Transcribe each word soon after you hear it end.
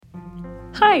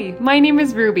Hi, my name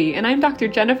is Ruby, and I'm Dr.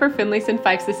 Jennifer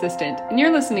Finlayson-Fife's assistant, and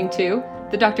you're listening to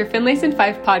the Dr.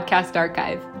 Finlayson-Fife Podcast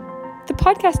Archive. The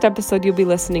podcast episode you'll be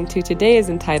listening to today is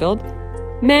entitled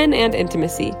Men and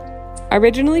Intimacy,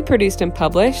 originally produced and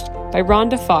published by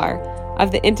Rhonda Farr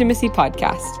of the Intimacy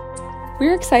Podcast.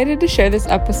 We're excited to share this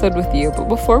episode with you, but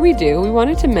before we do, we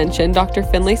wanted to mention Dr.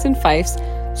 Finlayson-Fife's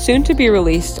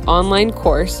soon-to-be-released online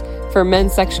course for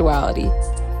men's sexuality.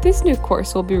 This new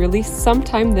course will be released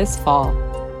sometime this fall.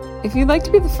 If you'd like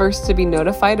to be the first to be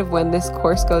notified of when this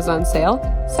course goes on sale,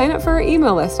 sign up for our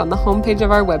email list on the homepage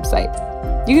of our website.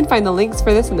 You can find the links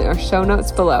for this in our show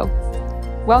notes below.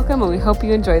 Welcome, and we hope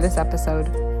you enjoy this episode.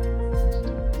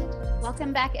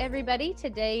 Welcome back, everybody.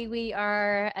 Today we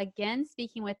are again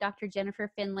speaking with Dr.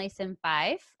 Jennifer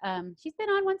Finlayson-Fife. She's been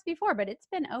on once before, but it's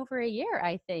been over a year,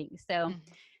 I think. So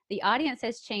the audience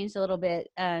has changed a little bit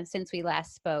since we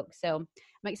last spoke. So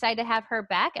I'm excited to have her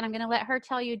back, and I'm going to let her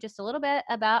tell you just a little bit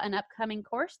about an upcoming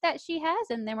course that she has,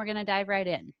 and then we're going to dive right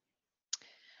in.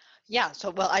 Yeah,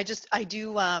 I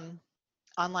do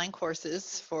online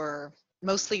courses for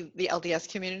mostly the LDS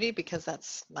community because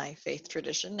that's my faith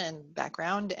tradition and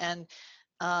background, and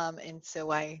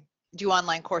so I do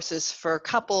online courses for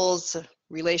couples,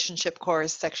 relationship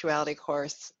course, sexuality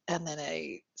course, and then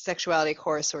a sexuality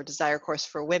course or desire course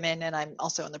for women. And I'm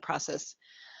also in the process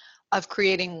of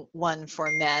creating one for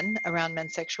men around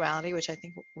men's sexuality, which I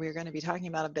think we're going to be talking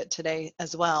about a bit today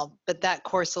as well. But that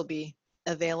course will be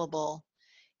available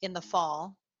in the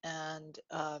fall and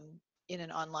in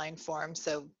an online form,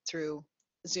 so through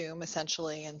Zoom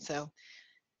essentially. And so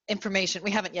information,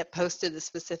 we haven't yet posted the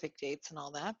specific dates and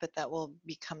all that, but that will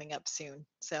be coming up soon.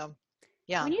 So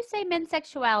yeah. When you say men's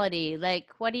sexuality, like,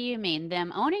 what do you mean?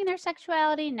 Them owning their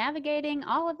sexuality, navigating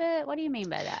all of it? What do you mean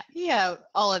by that? Yeah,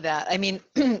 all of that. I mean,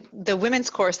 the women's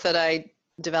course that I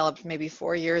developed maybe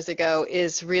 4 years ago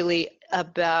is really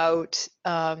about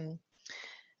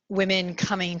women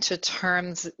coming to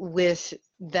terms with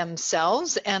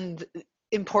themselves and,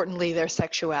 importantly, their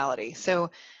sexuality. So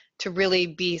to really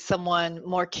be someone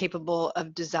more capable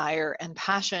of desire and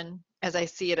passion, as I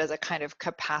see it as a kind of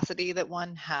capacity that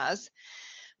one has.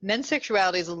 Men's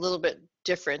sexuality is a little bit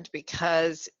different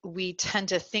because we tend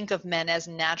to think of men as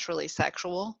naturally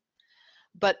sexual,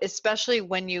 but especially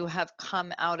when you have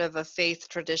come out of a faith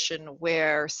tradition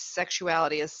where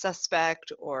sexuality is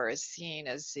suspect or is seen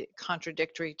as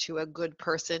contradictory to a good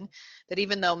person, that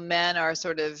even though men are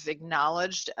sort of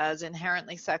acknowledged as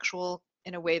inherently sexual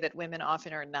in a way that women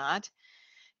often are not,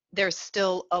 there's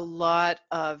still a lot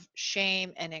of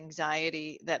shame and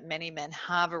anxiety that many men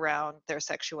have around their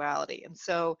sexuality. And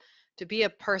so to be a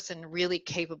person really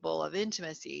capable of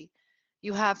intimacy,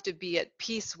 you have to be at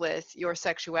peace with your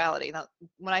sexuality. Now,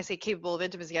 when I say capable of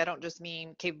intimacy, I don't just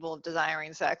mean capable of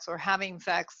desiring sex or having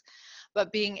sex,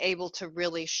 but being able to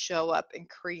really show up and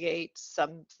create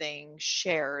something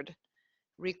shared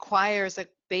requires a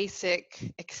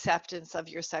basic acceptance of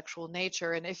your sexual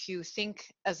nature. And if you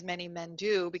think, as many men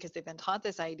do, because they've been taught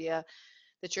this idea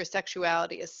that your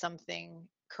sexuality is something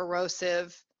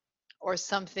corrosive or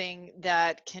something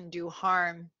that can do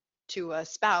harm to a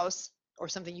spouse or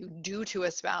something you do to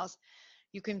a spouse,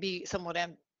 you can be somewhat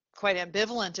quite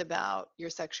ambivalent about your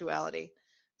sexuality.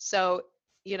 So,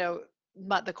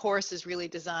 the course is really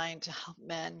designed to help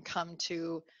men come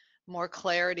to more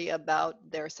clarity about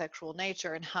their sexual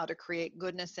nature and how to create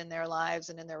goodness in their lives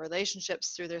and in their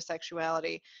relationships through their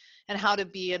sexuality, and how to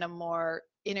be in a more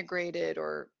integrated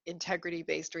or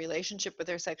integrity-based relationship with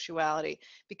their sexuality.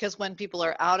 Because when people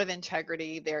are out of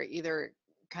integrity, they're either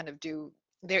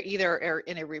are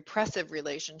in a repressive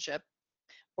relationship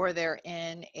or they're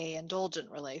in a indulgent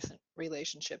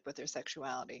relationship with their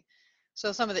sexuality.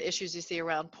 So some of the issues you see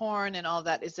around porn and all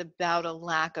that is about a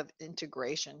lack of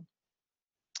integration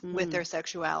with their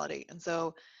sexuality. And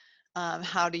so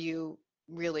how do you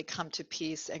really come to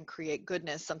peace and create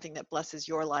goodness, something that blesses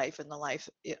your life and the life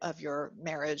of your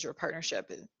marriage or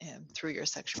partnership and through your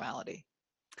sexuality?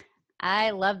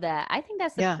 I love that. I think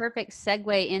that's the perfect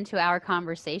segue into our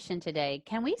conversation today.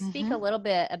 Can we speak a little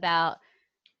bit about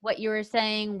what you were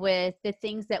saying with the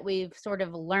things that we've sort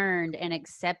of learned and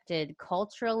accepted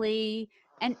culturally,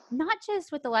 and not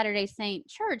just with the Latter-day Saint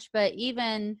Church, but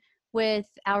even with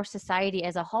our society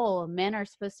as a whole? Men are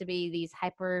supposed to be these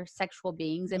hypersexual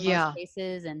beings in most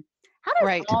cases. And how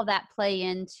does all that play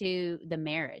into the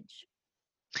marriage?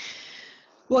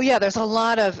 Well, yeah, there's a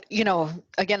lot of,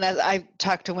 again, as I've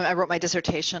talked to women, I wrote my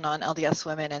dissertation on LDS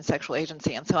women and sexual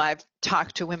agency. And so I've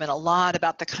talked to women a lot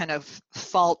about the kind of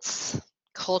false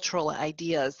cultural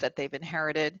ideas that they've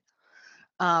inherited.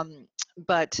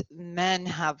 But men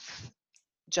have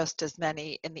just as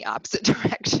many in the opposite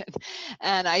direction.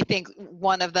 And I think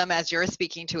one of them, as you're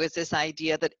speaking to, is this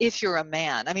idea that if you're a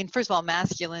man, I mean, first of all,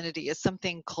 masculinity is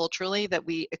something culturally that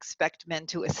we expect men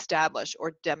to establish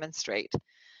or demonstrate.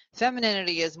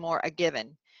 Femininity is more a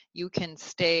given. You can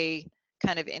stay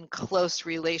kind of in close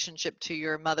relationship to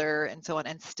your mother and so on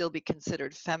and still be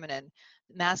considered feminine.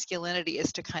 Masculinity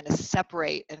is to kind of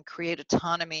separate and create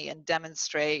autonomy and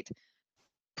demonstrate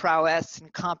prowess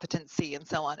and competency and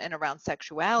so on. And around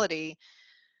sexuality,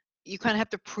 you kind of have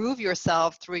to prove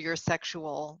yourself through your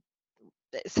sexually.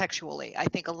 I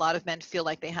think a lot of men feel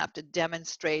like they have to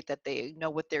demonstrate that they know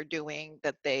what they're doing,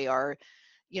 that they are,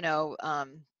 you know,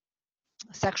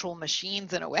 sexual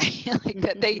machines in a way, like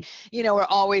that they, you know, are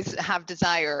always have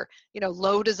desire. You know,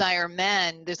 low desire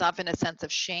men, there's often a sense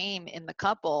of shame in the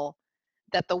couple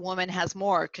that the woman has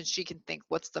more, because she can think,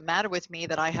 what's the matter with me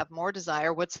that I have more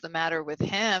desire? What's the matter with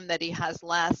him that he has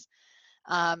less?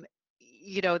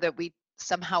 You know, that we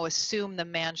somehow assume the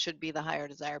man should be the higher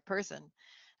desire person.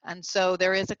 And so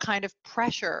there is a kind of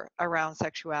pressure around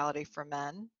sexuality for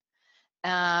men,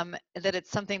 that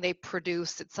it's something they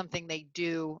produce, it's something they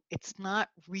do. It's not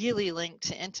really linked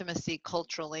to intimacy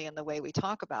culturally in the way we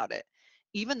talk about it.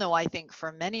 Even though I think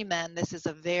for many men, this is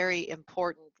a very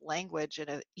important language and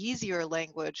an easier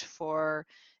language for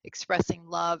expressing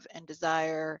love and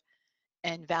desire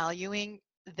and valuing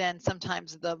than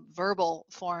sometimes the verbal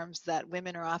forms that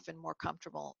women are often more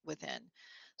comfortable within.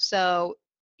 So,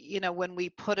 you know, when we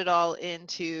put it all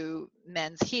into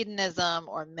men's hedonism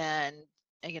or men,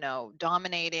 you know,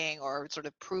 dominating or sort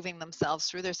of proving themselves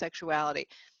through their sexuality,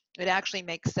 it actually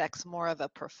makes sex more of a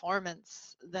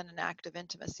performance than an act of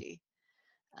intimacy.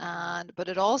 But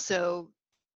it also,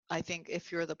 I think,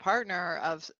 if you're the partner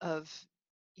of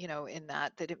you know, in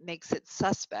that it makes it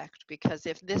suspect, because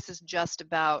if this is just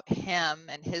about him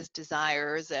and his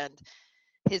desires and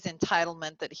his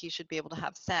entitlement that he should be able to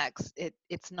have sex,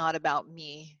 it's not about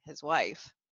me, his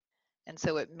wife. And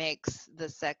so it makes the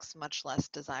sex much less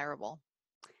desirable.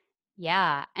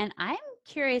 Yeah. And I'm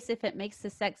curious if it makes the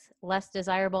sex less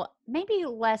desirable, maybe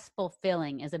less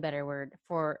fulfilling is a better word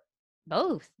for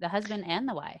both the husband and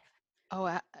the wife.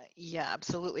 Oh, yeah,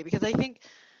 absolutely. Because I think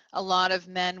a lot of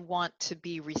men want to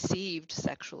be received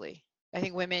sexually. I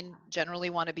think women generally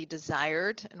want to be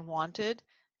desired and wanted,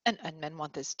 and men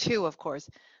want this too, of course,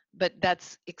 but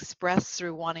that's expressed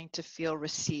through wanting to feel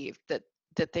received, that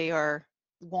they are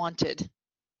wanted.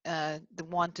 The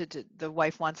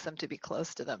wife wants them to be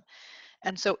close to them.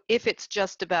 And so if it's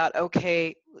just about,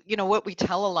 okay, you know, what we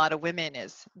tell a lot of women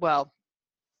is, well,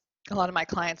 a lot of my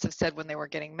clients have said when they were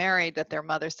getting married that their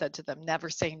mother said to them, never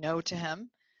say no to him,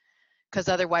 because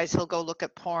otherwise he'll go look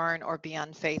at porn or be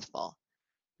unfaithful.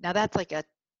 Now that's like a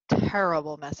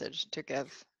terrible message to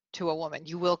give to a woman.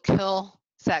 You will kill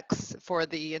sex for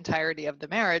the entirety of the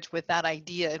marriage with that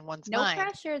idea in one's mind. No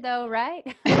pressure though, right?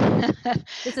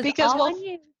 This is because, all on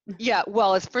you. Yeah,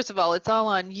 well, first of all, it's all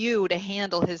on you to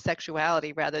handle his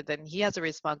sexuality, rather than he has a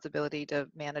responsibility to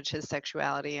manage his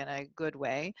sexuality in a good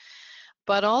way.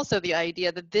 But also the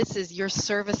idea that this is, you're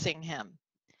servicing him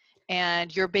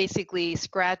and you're basically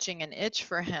scratching an itch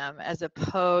for him, as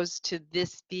opposed to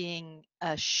this being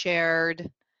a shared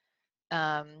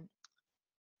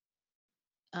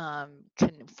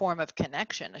form of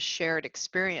connection, a shared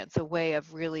experience, a way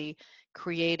of really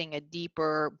creating a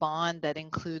deeper bond that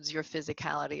includes your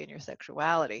physicality and your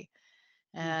sexuality.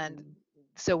 And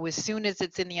so as soon as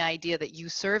it's in the idea that you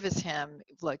service him,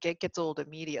 look, it gets old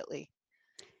immediately.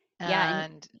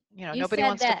 And you know, nobody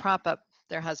wants to prop up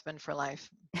their husband for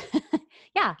life.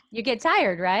 Yeah, you get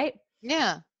tired, right?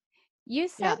 Yeah. You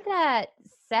said that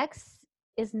sex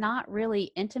is not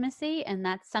really intimacy, and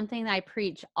that's something that I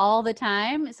preach all the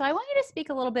time. So I want you to speak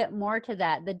a little bit more to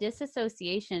that, the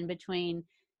disassociation between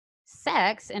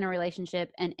sex in a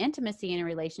relationship and intimacy in a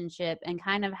relationship, and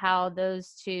kind of how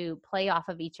those two play off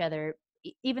of each other,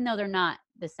 even though they're not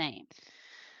the same.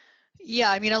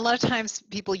 Yeah, I mean, a lot of times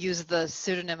people use the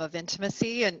pseudonym of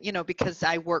intimacy, and, you know, because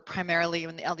I work primarily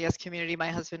in the LDS community, my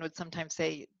husband would sometimes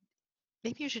say,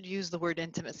 maybe you should use the word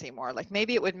intimacy more. Like,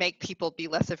 maybe it would make people be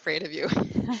less afraid of you.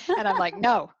 And I'm like,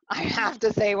 no, I have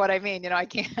to say what I mean. You know, I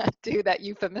can't do that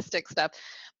euphemistic stuff.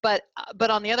 But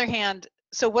on the other hand,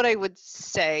 so what I would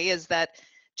say is that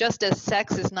just as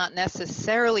sex is not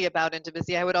necessarily about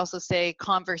intimacy, I would also say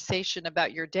conversation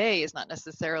about your day is not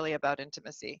necessarily about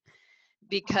intimacy,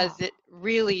 because it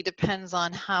really depends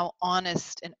on how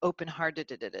honest and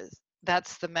open-hearted it is.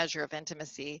 That's the measure of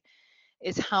intimacy,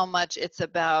 is how much it's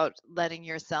about letting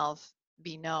yourself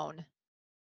be known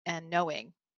and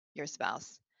knowing your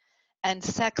spouse. And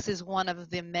sex is one of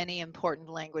the many important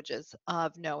languages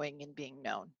of knowing and being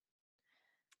known.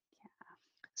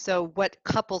 So what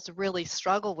couples really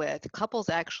struggle with, couples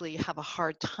actually have a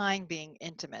hard time being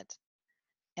intimate.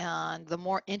 And the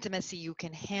more intimacy you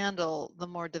can handle, the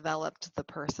more developed the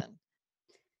person.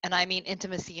 And I mean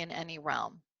intimacy in any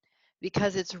realm,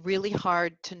 because it's really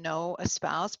hard to know a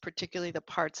spouse, particularly the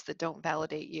parts that don't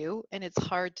validate you, and it's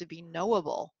hard to be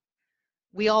knowable.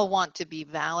 We all want to be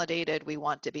validated, we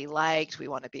want to be liked, we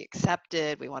want to be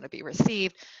accepted, we want to be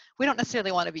received. We don't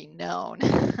necessarily want to be known,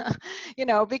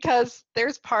 because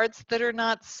there's parts that are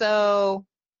not so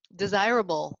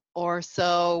desirable or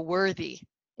so worthy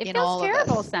It in feels all of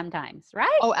terrible us. sometimes,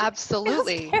 right? Oh, It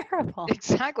absolutely. feels terrible.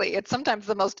 Exactly. It's sometimes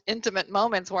the most intimate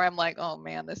moments where I'm like, oh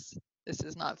man, this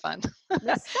is not fun.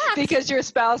 This sucks. Because your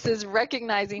spouse is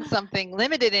recognizing something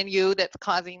limited in you that's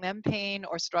causing them pain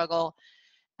or struggle,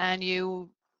 and you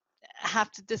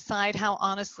have to decide how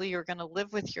honestly you're going to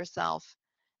live with yourself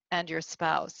and your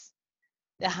spouse.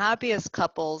 The happiest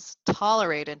couples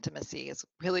tolerate intimacy, is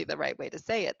really the right way to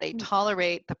say it. They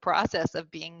tolerate the process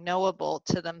of being knowable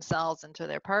to themselves and to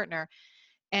their partner,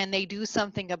 and they do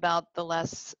something about the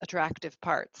less attractive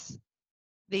parts.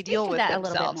 They Speak deal to with that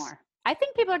themselves. a little bit more. I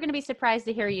think people are going to be surprised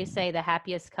to hear you say the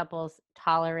happiest couples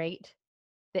tolerate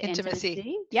the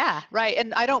intimacy. Yeah. Right.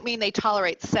 And I don't mean they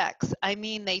tolerate sex. I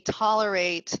mean they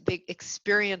tolerate the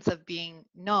experience of being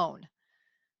known.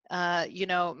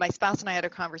 My spouse and I had a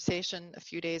conversation a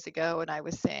few days ago, and I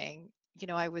was saying,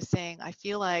 I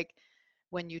feel like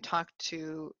when you talk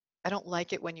to, I don't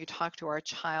like it when you talk to our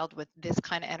child with this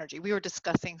kind of energy. We were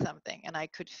discussing something, and I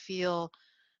could feel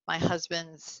my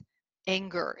husband's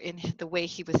anger in the way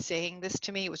he was saying this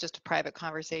to me. It was just a private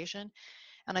conversation.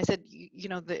 And I said,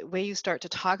 the way you start to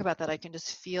talk about that, I can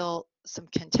just feel some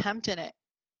contempt in it.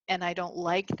 And I don't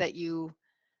like that you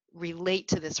relate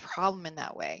to this problem in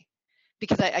that way,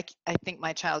 because I think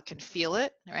my child can feel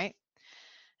it, right?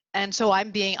 And so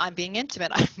I'm being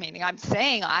intimate. Meaning I'm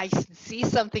saying I see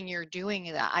something you're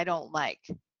doing that I don't like.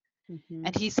 Mm-hmm.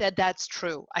 And he said, that's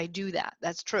true. I do that.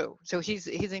 That's true. So he's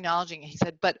acknowledging it. He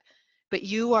said, but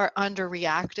you are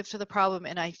underreactive to the problem,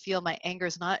 and I feel my anger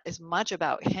is not as much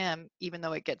about him, even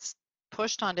though it gets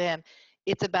pushed onto him.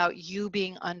 It's about you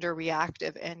being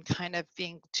underreactive and kind of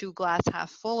being too glass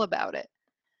half full about it.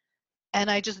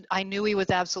 And I knew he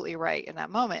was absolutely right in that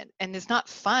moment. And it's not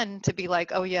fun to be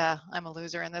like, oh yeah, I'm a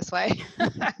loser in this way.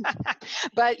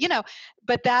 but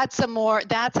that's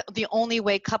the only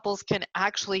way couples can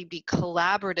actually be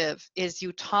collaborative, is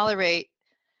you tolerate,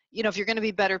 if you're going to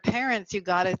be better parents, you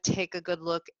got to take a good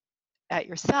look at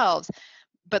yourselves.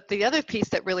 But the other piece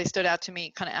that really stood out to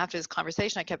me kind of after this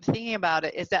conversation, I kept thinking about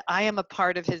it, is that I am a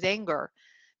part of his anger,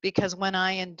 because when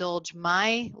I indulge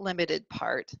my limited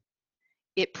part,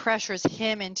 it pressures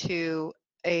him into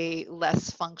a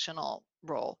less functional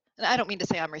role. And I don't mean to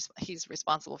say he's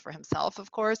responsible for himself,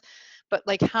 of course, but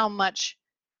like how much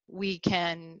we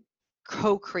can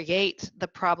co-create the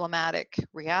problematic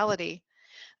reality.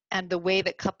 And the way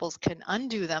that couples can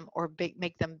undo them or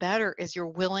make them better is you're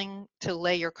willing to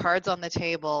lay your cards on the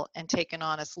table and take an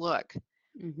honest look,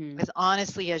 as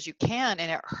honestly as you can.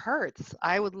 And it hurts.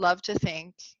 I would love to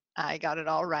think I got it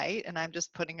all right, and I'm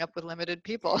just putting up with limited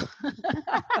people.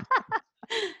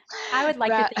 I would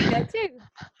like to think that too.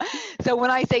 So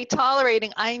when I say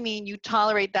tolerating, I mean you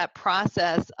tolerate that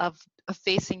process of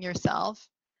facing yourself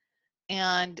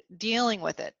and dealing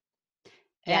with it.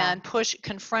 Yeah. And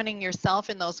confronting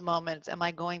yourself in those moments. Am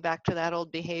I going back to that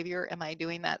old behavior? Am I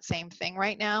doing that same thing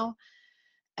right now?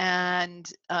 And,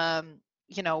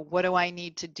 what do I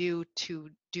need to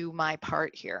do my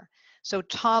part here? So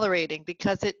tolerating,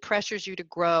 because it pressures you to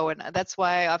grow. And that's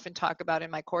why I often talk about in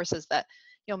my courses that,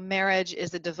 marriage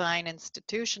is a divine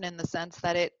institution, in the sense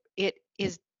that it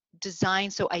is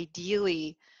designed so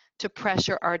ideally to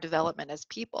pressure our development as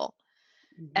people.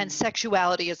 And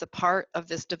sexuality is a part of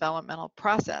this developmental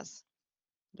process.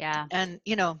 Yeah. And,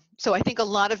 so I think a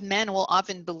lot of men will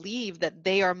often believe that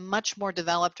they are much more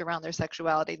developed around their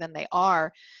sexuality than they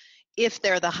are if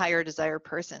they're the higher desire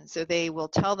person. So they will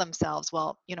tell themselves,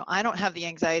 well, I don't have the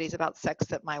anxieties about sex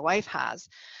that my wife has.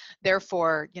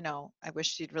 Therefore, I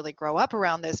wish she'd really grow up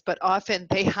around this. But often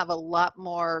they have a lot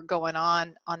more going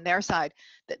on their side.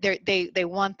 They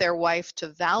want their wife to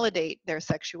validate their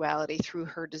sexuality through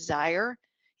her desire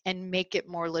and make it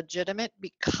more legitimate,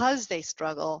 because they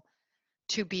struggle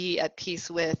to be at peace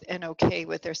with and okay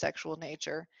with their sexual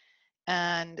nature.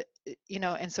 And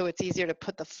and so it's easier to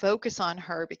put the focus on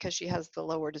her because she has the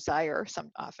lower desire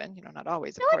often, not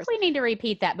always, of course. We need to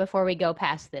repeat that before we go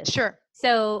past this. Sure.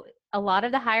 So a lot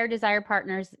of the higher desire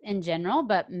partners in general,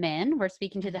 but men, we're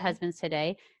speaking to the husbands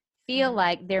today, feel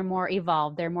like they're more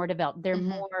evolved, they're more developed, they're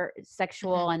more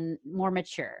sexual and more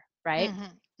mature, right?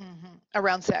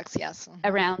 Around sex, yes.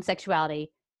 Around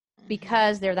sexuality,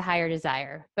 because they're the higher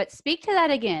desire. But speak to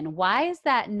that again. Why is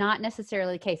that not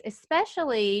necessarily the case,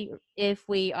 especially if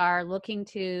we are looking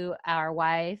to our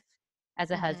wife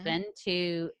as a husband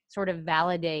to sort of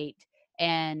validate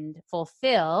and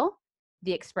fulfill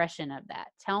the expression of that?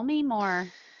 Tell me more.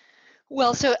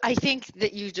 Well, so I think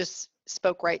that you just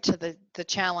spoke right to the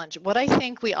challenge. What I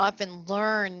think we often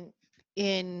learn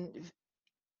in,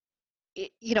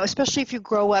 especially if you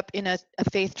grow up in a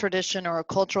faith tradition or a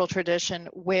cultural tradition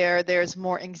where there's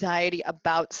more anxiety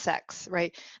about sex,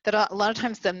 right? That a lot of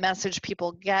times the message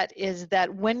people get is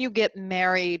that when you get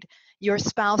married, your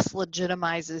spouse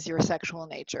legitimizes your sexual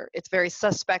nature. It's very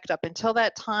suspect up until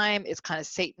that time. It's kind of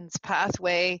Satan's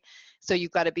pathway. So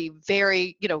you've got to be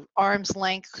very, arm's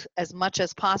length as much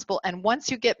as possible. And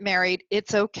once you get married,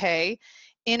 it's okay,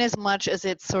 in as much as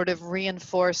it's sort of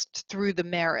reinforced through the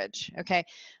marriage. Okay.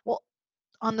 Well,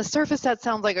 on the surface, that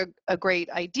sounds like a great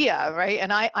idea, right?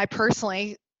 And I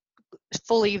personally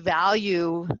fully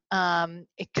value a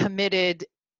committed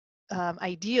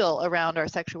ideal around our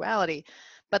sexuality.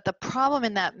 But the problem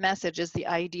in that message is the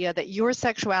idea that your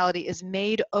sexuality is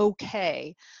made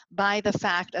okay by the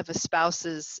fact of a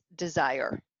spouse's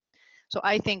desire. So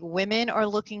I think women are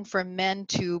looking for men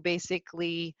to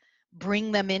basically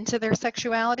bring them into their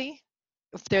sexuality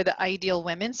if they're the ideal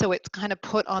women. So it's kind of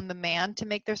put on the man to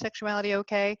make their sexuality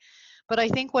okay. But I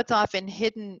think what's often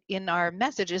hidden in our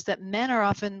message is that men are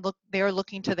often they're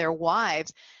looking to their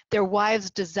wives. Their wives'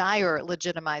 desire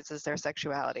legitimizes their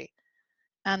sexuality.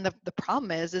 And the problem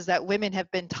is that women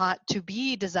have been taught to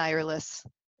be desireless,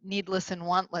 needless, and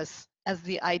wantless as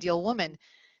the ideal woman.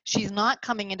 She's not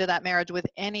coming into that marriage with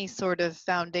any sort of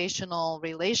foundational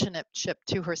relationship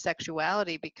to her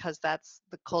sexuality because that's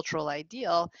the cultural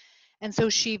ideal. And so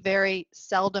she very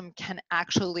seldom can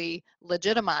actually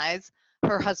legitimize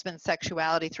her husband's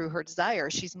sexuality through her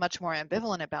desire. She's much more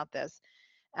ambivalent about this.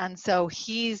 And so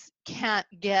he's can't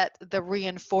get the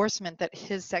reinforcement that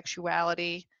his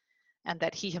sexuality and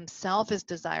that he himself is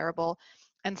desirable.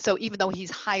 And so even though he's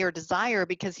higher desire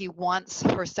because he wants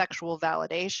her sexual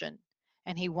validation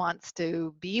and he wants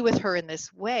to be with her in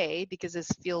this way because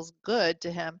this feels good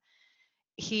to him,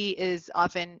 he is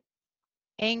often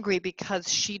angry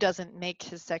because she doesn't make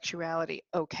his sexuality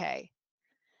okay.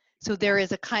 So there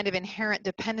is a kind of inherent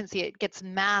dependency. It gets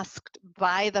masked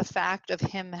by the fact of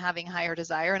him having higher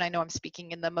desire. And I know I'm speaking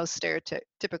in the most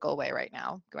stereotypical way right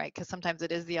now, right? Because sometimes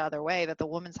it is the other way, that the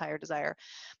woman's higher desire.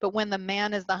 But when the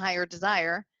man is the higher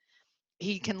desire,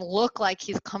 he can look like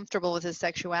he's comfortable with his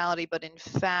sexuality, but in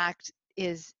fact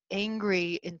is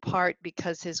angry in part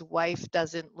because his wife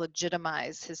doesn't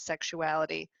legitimize his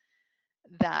sexuality,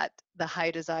 that the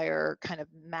high desire kind of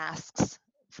masks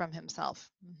from himself.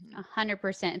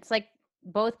 100%. It's like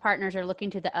both partners are looking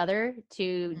to the other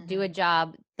to do a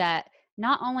job that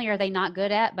not only are they not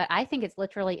good at, but I think it's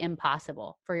literally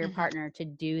impossible for your partner to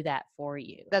do that for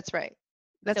you. That's right.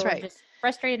 That's right. We're just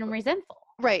frustrated and resentful.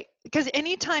 Right. Because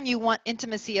anytime you want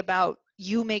intimacy about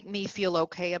you make me feel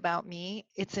okay about me,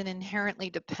 it's an inherently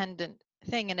dependent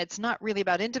thing. And it's not really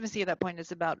about intimacy at that point.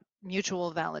 It's about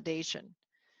mutual validation.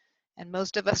 And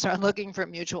most of us are looking for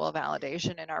mutual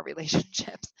validation in our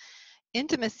relationships.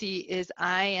 Intimacy is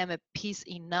I am at peace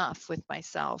enough with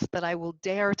myself that I will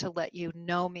dare to let you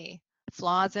know me,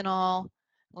 flaws and all,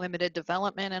 limited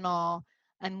development and all,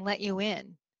 and let you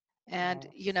in. And,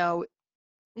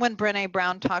 when Brené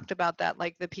Brown talked about that,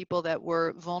 like the people that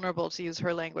were vulnerable, to use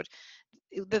her language,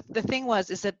 the thing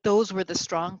is that those were the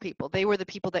strong people. They were the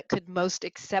people that could most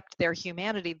accept their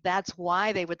humanity. That's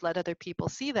why they would let other people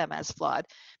see them as flawed,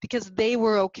 because they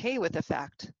were okay with the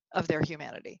fact of their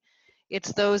humanity.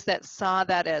 It's those that saw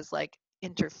that as like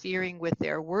interfering with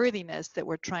their worthiness that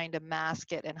were trying to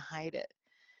mask it and hide it.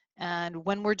 And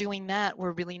when we're doing that,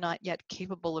 we're really not yet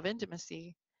capable of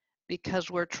intimacy, because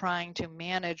we're trying to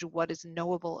manage what is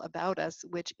knowable about us,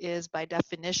 which is by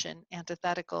definition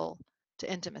antithetical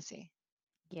to intimacy.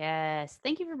 Yes.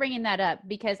 Thank you for bringing that up,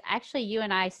 because actually you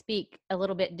and I speak a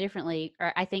little bit differently,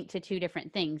 or I think to two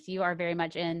different things. You are very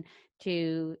much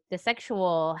into the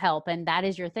sexual help, and that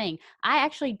is your thing. I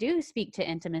actually do speak to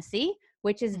intimacy,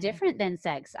 which is different than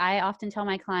sex. I often tell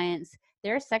my clients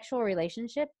their sexual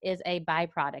relationship is a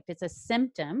byproduct. It's a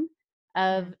symptom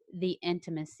of the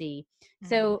intimacy.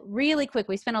 So really quick,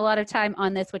 we spent a lot of time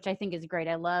on this, which I think is great.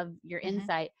 I love your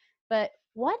insight. But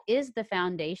what is the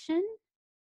foundation?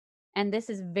 And this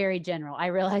is very general. I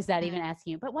realize that even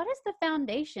asking you, but what is the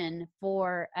foundation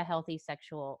for a healthy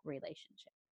sexual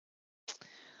relationship?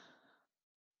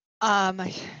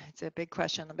 It's a big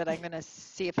question, but I'm going to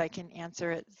see if I can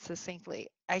answer it succinctly.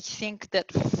 I think that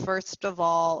first of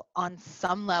all, on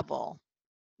some level,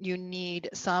 you need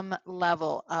some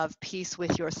level of peace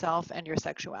with yourself and your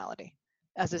sexuality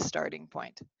as a starting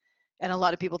point. And a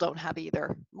lot of people don't have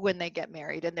either when they get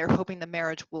married, and they're hoping the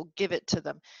marriage will give it to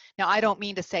them. Now, I don't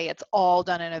mean to say it's all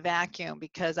done in a vacuum,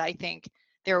 because I think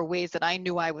there are ways that I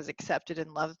knew I was accepted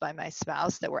and loved by my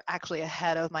spouse that were actually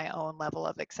ahead of my own level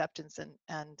of acceptance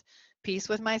and peace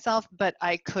with myself. But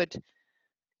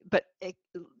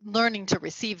learning to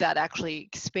receive that actually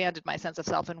expanded my sense of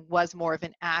self and was more of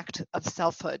an act of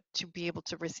selfhood to be able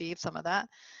to receive some of that.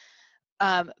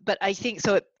 But I think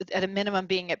so at a minimum,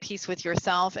 being at peace with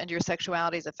yourself and your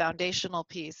sexuality is a foundational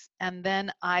piece. And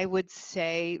then I would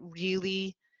say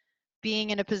really being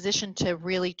in a position to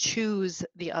really choose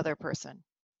the other person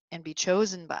and be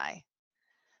chosen by,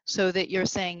 so that you're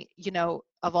saying,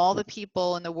 of all the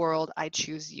people in the world, I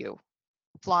choose you,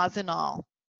 flaws and all.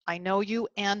 I know you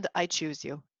and I choose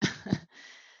you.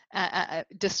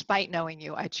 Despite knowing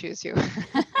you, I choose you.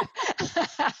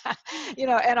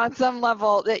 And on some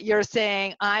level that you're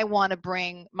saying, I want to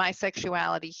bring my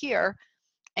sexuality here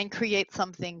and create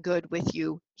something good with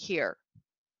you here.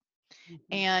 Mm-hmm.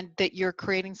 And that you're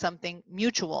creating something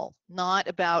mutual, not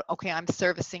about, okay, I'm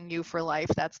servicing you for life,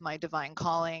 that's my divine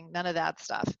calling, none of that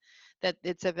stuff. That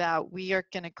it's about, we are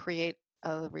going to create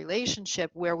a relationship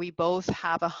where we both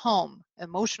have a home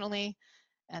emotionally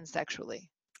and sexually.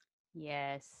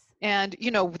 Yes. And,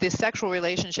 the sexual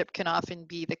relationship can often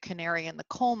be the canary in the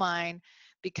coal mine,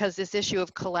 because this issue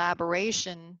of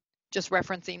collaboration, just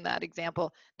referencing that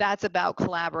example, that's about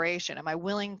collaboration. Am I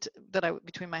willing to,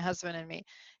 between my husband and me,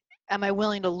 am I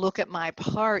willing to look at my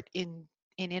part in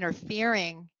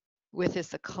interfering with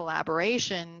this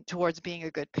collaboration towards being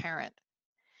a good parent?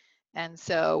 And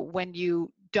so when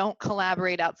you don't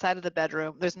collaborate outside of the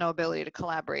bedroom, there's no ability to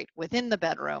collaborate within the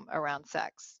bedroom around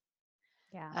sex.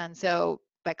 Yeah. And so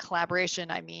by collaboration,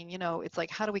 I mean, it's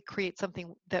like, how do we create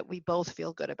something that we both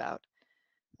feel good about?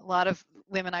 A lot of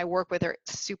women I work with are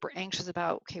super anxious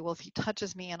about, okay, well, if he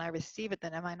touches me and I receive it,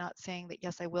 then am I not saying that,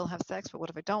 yes, I will have sex, but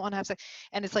what if I don't want to have sex?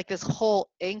 And it's like this whole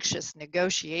anxious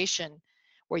negotiation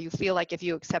where you feel like if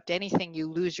you accept anything, you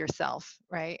lose yourself,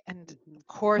 right? And of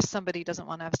course, somebody doesn't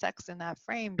want to have sex in that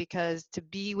frame, because to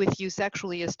be with you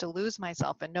sexually is to lose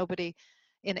myself, and nobody,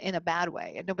 in a bad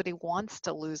way, and nobody wants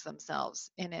to lose themselves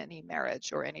in any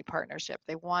marriage or any partnership.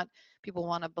 People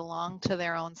want to belong to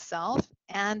their own self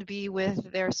and be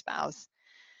with their spouse.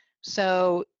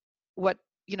 So what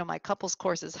my couples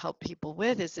courses help people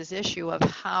with is this issue of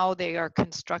how they are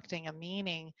constructing a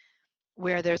meaning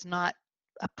where there's not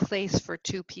a place for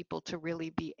two people to really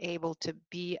be able to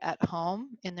be at home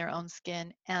in their own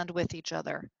skin and with each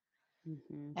other.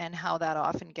 Mm-hmm. And how that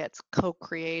often gets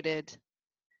co-created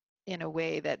in a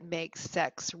way that makes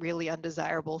sex really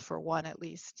undesirable for one, at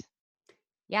least.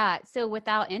 Yeah. So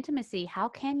without intimacy, how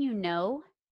can you know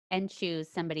and choose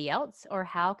somebody else? Or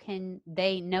how can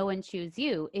they know and choose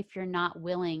you if you're not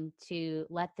willing to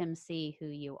let them see who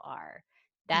you are?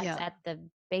 That's at the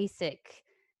basic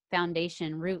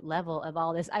foundation root level of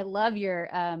all this. I love your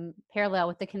parallel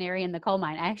with the canary in the coal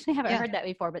mine. I actually haven't heard that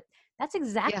before, but that's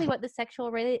exactly what the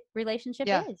sexual relationship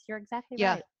is. You're exactly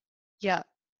right. Yeah,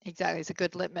 exactly. It's a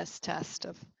good litmus test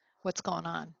of what's going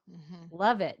on. Mm-hmm.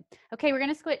 Love it. Okay, we're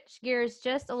going to switch gears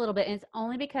just a little bit. And it's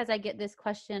only because I get this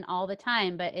question all the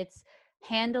time, but it's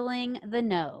handling the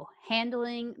no,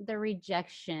 handling the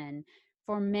rejection.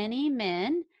 For many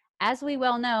men, as we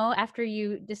well know, after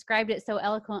you described it so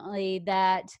eloquently,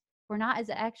 that we're not as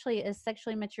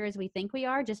sexually mature as we think we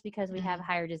are, just because we have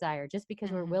higher desire, just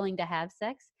because we're willing to have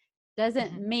sex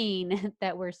doesn't mean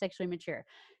that we're sexually mature.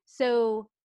 So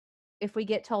if we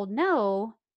get told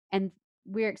no, and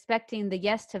we're expecting the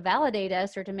yes to validate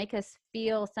us or to make us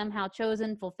feel somehow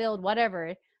chosen, fulfilled,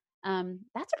 whatever,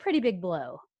 that's a pretty big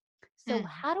blow. So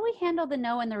how do we handle the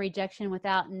no and the rejection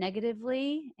without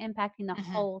negatively impacting the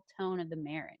whole tone of the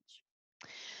marriage?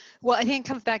 Well, I think it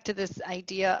comes back to this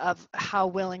idea of how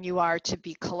willing you are to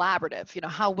be collaborative,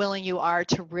 how willing you are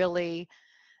to really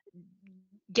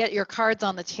get your cards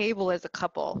on the table as a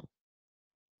couple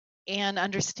and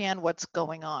understand what's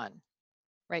going on,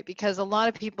 right? Because a lot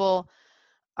of people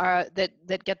are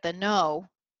that get the no,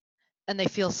 and they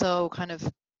feel so kind of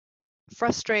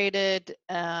frustrated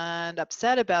and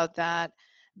upset about that,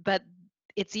 but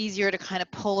it's easier to kind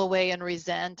of pull away and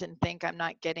resent and think, I'm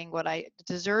not getting what I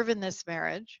deserve in this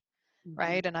marriage,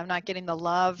 right? And I'm not getting the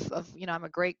love of, I'm a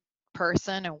great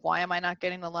person, and why am I not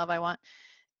getting the love I want?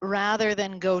 Rather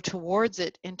than go towards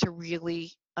it and to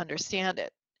really understand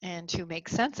it and to make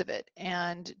sense of it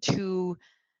and to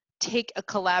take a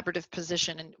collaborative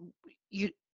position. And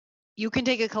you can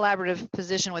take a collaborative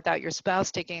position without your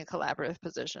spouse taking a collaborative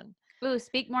position. Ooh,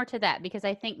 speak more to that, because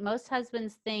I think most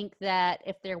husbands think that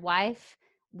if their wife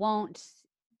won't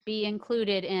be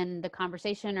included in the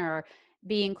conversation or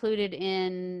be included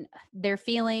in their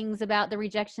feelings about the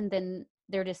rejection, then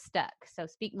they're just stuck. So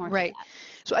speak more to Right. that.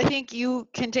 So I think you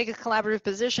can take a collaborative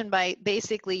position by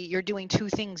basically you're doing two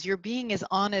things. You're being as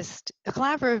honest. A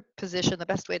collaborative position, the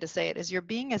best way to say it is you're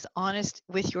being as honest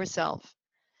with yourself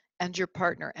and your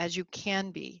partner as you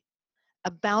can be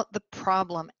about the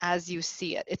problem as you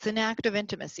see it. It's an act of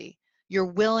intimacy. You're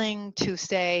willing to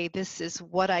say, this is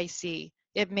what I see.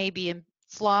 It may be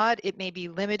flawed, it may be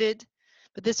limited,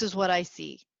 but this is what I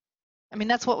see. I mean,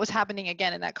 that's what was happening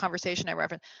again in that conversation I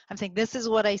referenced. I'm saying, this is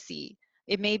what I see.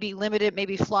 It may be limited, it may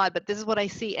be flawed, but this is what I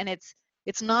see. And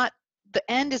it's not, the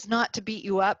end is not to beat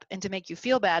you up and to make you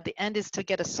feel bad. The end is to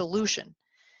get a solution.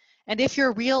 And if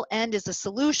your real end is a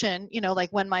solution, you know, like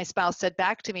when my spouse said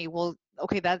back to me, well,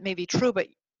 okay, that may be true, but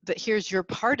here's your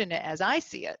part in it as I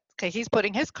see it. Okay, he's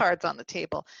putting his cards on the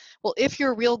table. Well, if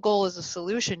your real goal is a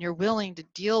solution, you're willing to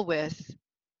deal with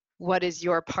what is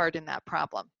your part in that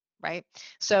problem, right?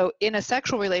 So in a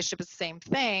sexual relationship, it's the same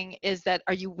thing, is that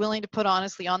are you willing to put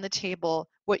honestly on the table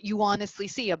what you honestly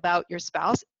see about your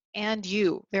spouse and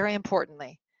you, very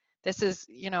importantly. This is,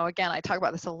 you know, again, I talk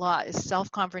about this a lot, is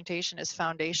self-confrontation is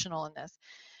foundational in this.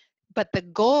 But the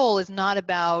goal is not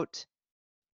about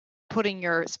putting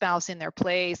your spouse in their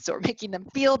place or making them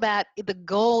feel bad. The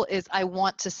goal is, I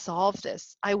want to solve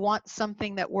this. I want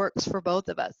something that works for both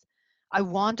of us. I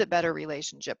want a better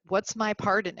relationship. What's my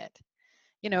part in it?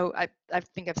 You know, I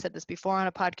think I've said this before on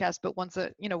a podcast, but once,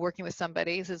 you know, working with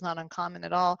somebody, this is not uncommon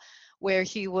at all, where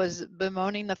he was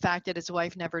bemoaning the fact that his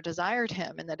wife never desired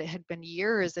him and that it had been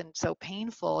years and so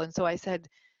painful. And so I said,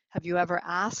 have you ever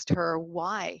asked her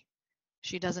why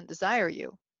she doesn't desire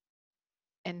you?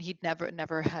 And he'd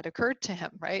never had occurred to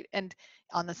him, right? And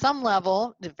on the some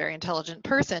level, a very intelligent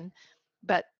person,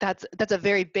 but that's a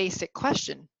very basic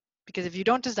question, because if you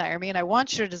don't desire me and I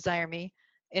want you to desire me,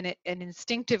 an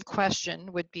instinctive question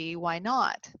would be, why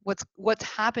not? What's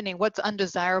happening? What's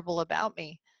undesirable about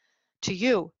me to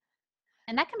you?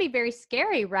 And that can be very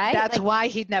scary, right? That's why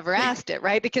he'd never asked it,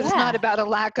 right? Because it's not about a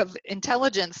lack of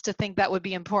intelligence to think that would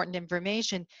be important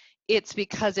information. It's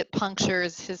because it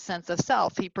punctures his sense of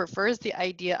self. He prefers the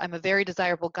idea, I'm a very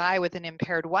desirable guy with an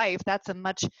impaired wife. That's a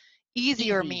much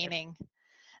easier meaning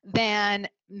than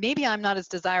maybe I'm not as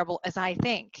desirable as I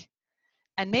think.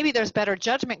 And maybe there's better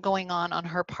judgment going on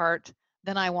her part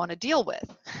than I want to deal with.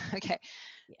 Okay.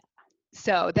 Yeah.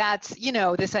 So that's, you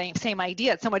know, the same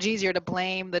idea. It's so much easier to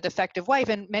blame the defective wife,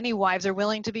 and many wives are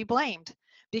willing to be blamed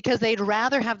because they'd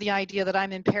rather have the idea that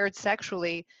I'm impaired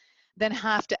sexually than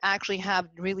have to actually have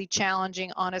really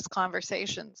challenging, honest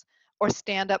conversations or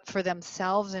stand up for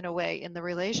themselves in a way in the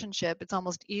relationship. It's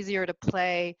almost easier to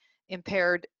play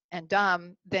impaired and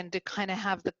dumb than to kind of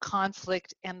have the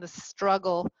conflict and the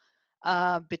struggle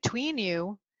between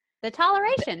you. The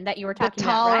toleration that you were talking about,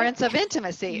 right? The tolerance of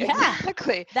intimacy. Yeah,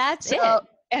 exactly. That's it.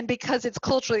 And because it's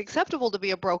culturally acceptable to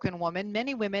be a broken woman,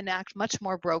 many women act much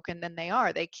more broken than they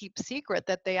are. They keep secret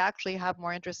that they actually have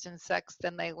more interest in sex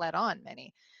than they let on,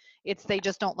 many. It's they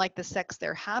just don't like the sex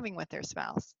they're having with their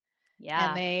spouse. Yeah.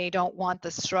 And they don't want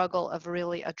the struggle of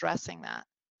really addressing that.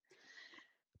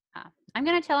 I'm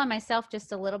going to tell on myself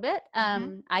just a little bit.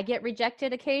 I get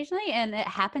rejected occasionally, and it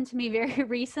happened to me very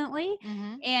recently.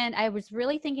 And I was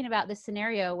really thinking about this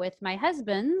scenario with my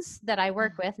husbands that I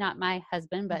work with, not my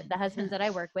husband, but the husbands that I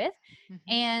work with.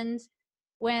 And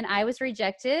when I was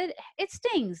rejected, it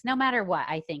stings no matter what.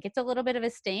 I think it's a little bit of a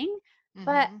sting,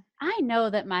 but I know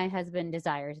that my husband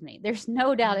desires me. There's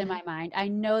no doubt in my mind. I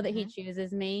know that he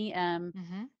chooses me.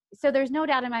 So there's no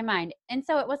doubt in my mind. And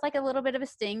so it was like a little bit of a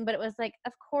sting, but it was like,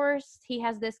 of course he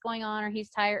has this going on, or he's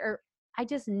tired, or I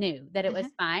just knew that it was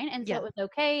fine. And so it was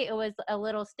okay. It was a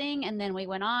little sting. And then we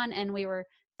went on and we were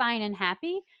fine and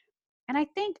happy. And I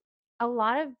think a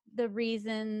lot of the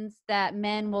reasons that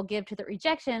men will give to the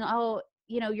rejection, oh,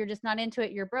 you know, you're just not into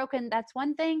it, you're broken, that's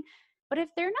one thing. But if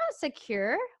they're not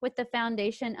secure with the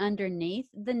foundation underneath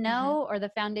the no, or the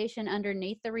foundation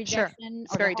underneath the rejection,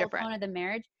 or the whole tone of the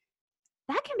marriage,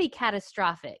 that can be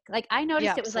catastrophic. Like I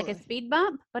noticed it was like a speed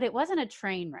bump, but it wasn't a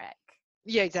train wreck.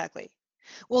 Yeah, exactly.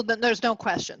 Well, then there's no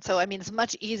question. So, I mean, it's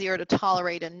much easier to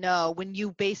tolerate a no when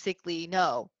you basically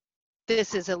know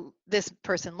this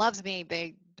person loves me.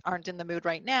 They aren't in the mood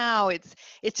right now. It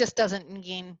just doesn't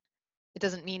mean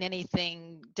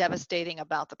anything devastating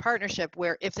about the partnership.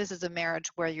 Where if this is a marriage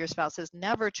where your spouse has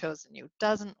never chosen you,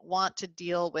 doesn't want to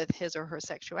deal with his or her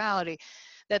sexuality,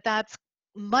 that's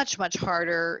much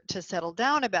harder to settle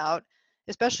down about,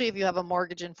 especially if you have a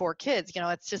mortgage and 4 kids. You know,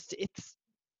 it's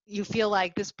you feel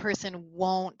like this person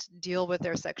won't deal with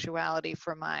their sexuality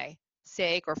for my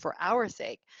sake or for our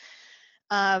sake,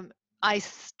 I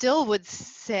still would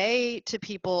say to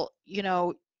people,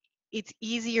 it's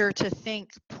easier to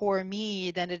think poor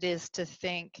me than it is to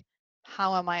think,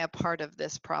 how am I a part of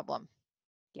this problem?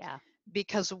 Yeah.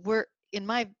 Because in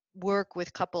my work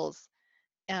with couples,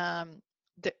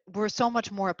 we're so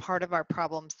much more a part of our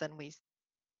problems than we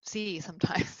see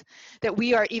sometimes, that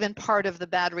we are even part of the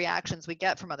bad reactions we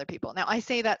get from other people. Now, I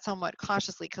say that somewhat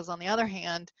cautiously, because on the other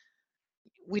hand,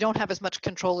 we don't have as much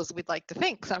control as we'd like to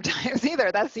think sometimes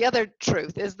either. That's the other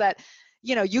truth, is that,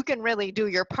 you can really do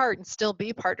your part and still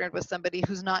be partnered with somebody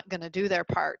who's not going to do their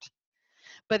part.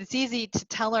 But it's easy to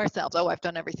tell ourselves, oh, I've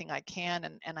done everything I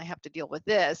can, and I have to deal with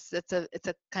this. It's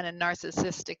a kind of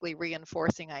narcissistically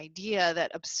reinforcing idea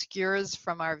that obscures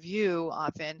from our view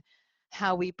often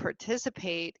how we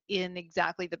participate in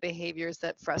exactly the behaviors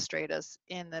that frustrate us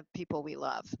in the people we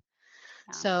love.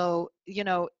 Yeah. So,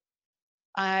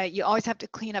 you always have to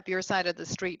clean up your side of the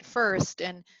street first.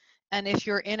 And if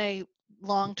you're in a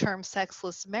long-term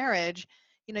sexless marriage,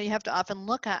 you have to often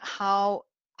look at how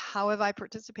have I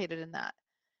participated in that?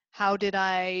 How did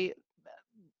I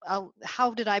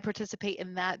participate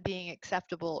in that being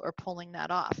acceptable or pulling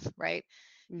that off, right?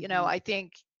 Mm-hmm. I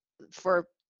think for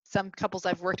some couples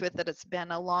I've worked with that it's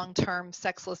been a long-term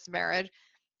sexless marriage,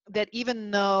 that even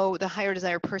though the higher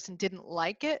desire person didn't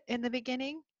like it in the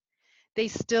beginning, they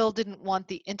still didn't want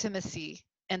the intimacy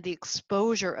and the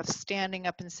exposure of standing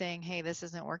up and saying, hey, this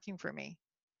isn't working for me.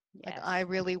 Yes. Like, I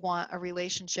really want a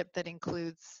relationship that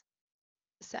includes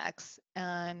sex,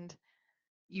 and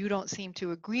you don't seem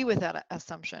to agree with that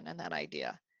assumption and that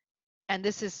idea. And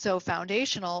this is so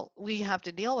foundational, we have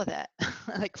to deal with it.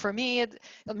 Like, for me,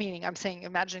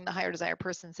 imagining the higher desire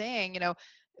person saying,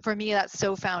 for me, that's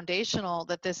so foundational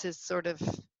that this is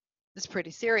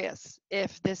pretty serious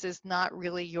if this is not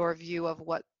really your view of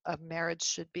what a marriage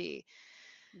should be.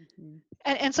 Mm-hmm.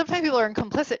 And sometimes people are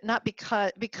complicit, not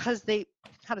because they,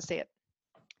 how to say it,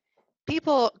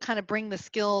 people kind of bring the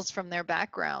skills from their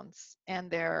backgrounds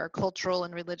and their cultural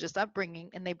and religious upbringing,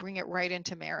 and they bring it right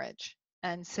into marriage.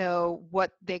 And so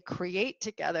what they create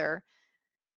together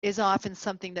is often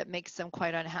something that makes them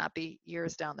quite unhappy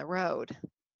years down the road.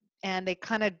 And they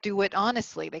kind of do it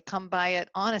honestly. They come by it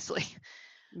honestly.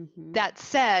 Mm-hmm. That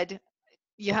said,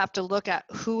 you have to look at,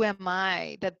 who am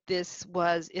I that this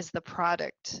is the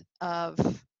product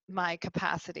of my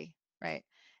capacity, right?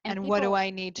 And what do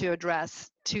I need to address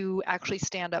to actually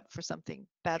stand up for something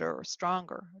better or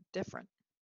stronger or different?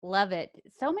 Love it.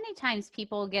 So many times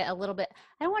people get a little bit,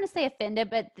 I don't want to say offended,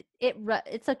 but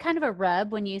it's a kind of a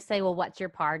rub when you say, well, what's your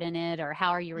part in it? Or how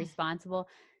are you responsible?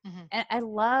 Mm-hmm. And I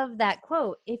love that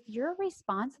quote. If you're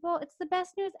responsible, it's the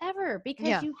best news ever,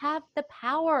 because you have the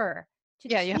power to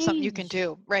change. You have something you can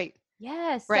do. Right.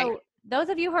 Yes. Right. So those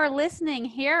of you who are listening,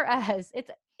 hear us.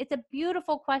 It's a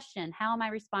beautiful question. How am I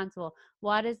responsible?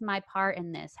 What is my part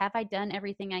in this? Have I done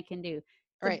everything I can do?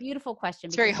 It's a beautiful question.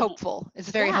 It's very hopeful. It's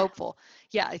very hopeful.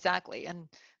 Yeah, exactly. And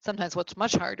sometimes what's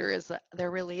much harder is that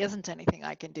there really isn't anything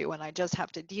I can do, and I just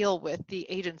have to deal with the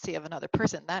agency of another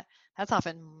person. That's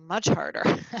often much harder.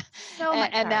 So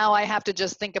much harder. Now I have to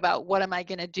just think about, what am I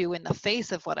going to do in the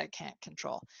face of what I can't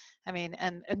control? I mean,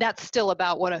 and that's still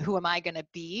about who am I going to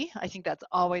be? I think that's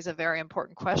always a very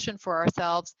important question for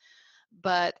ourselves,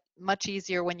 but much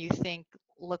easier when you think,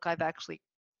 look, I've actually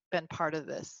been part of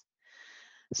this.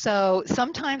 So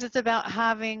sometimes it's about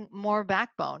having more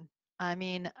backbone. I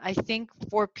mean, I think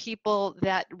for people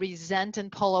that resent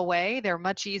and pull away, they're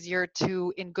much easier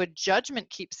to, in good judgment,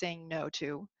 keep saying no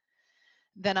to,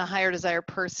 than a higher desire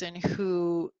person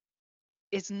who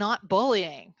is not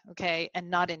bullying, okay, and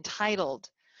not entitled,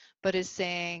 but is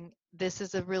saying, this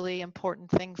is a really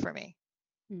important thing for me.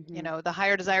 Mm-hmm. The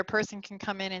higher desire person can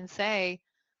come in and say,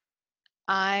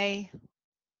 I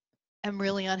am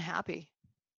really unhappy.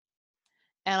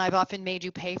 And I've often made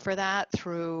you pay for that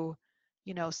through,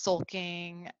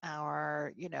 sulking,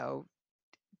 or,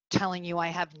 telling you I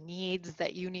have needs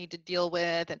that you need to deal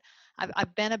with. And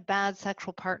I've been a bad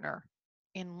sexual partner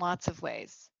in lots of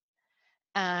ways.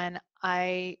 And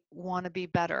I want to be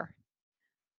better,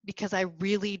 because I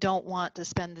really don't want to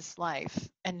spend this life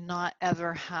and not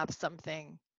ever have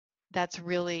something that's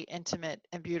really intimate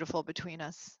and beautiful between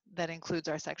us that includes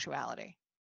our sexuality.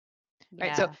 Yeah.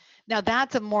 Right. So now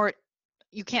that's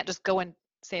you can't just go and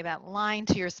say that line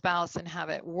to your spouse and have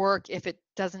it work if it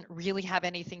doesn't really have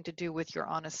anything to do with your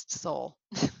honest soul.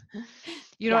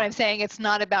 You know what I'm saying? It's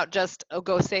not about just, oh,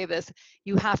 go say this.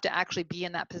 You have to actually be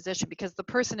in that position, because the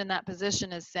person in that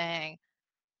position is saying,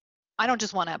 I don't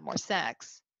just want to have more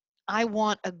sex. I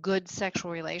want a good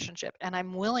sexual relationship, and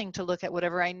I'm willing to look at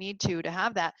whatever I need to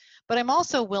have that, but I'm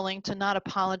also willing to not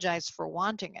apologize for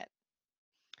wanting it.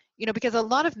 You know, because a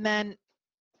lot of men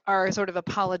are sort of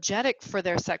apologetic for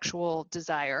their sexual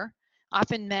desire.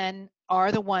 Often men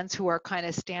are the ones who are kind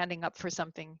of standing up for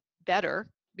something better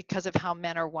because of how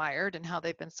men are wired and how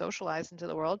they've been socialized into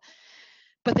the world,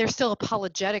 but they're still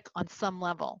apologetic on some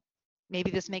level.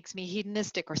 Maybe this makes me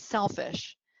hedonistic or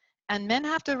selfish. And men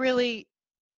have to really,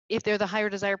 if they're the higher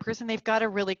desire person, they've got to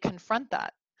really confront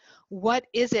that. What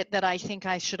is it that I think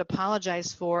I should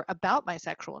apologize for about my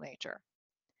sexual nature?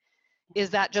 Is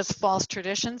that just false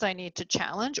traditions I need to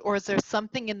challenge? Or is there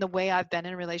something in the way I've been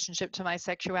in relationship to my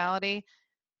sexuality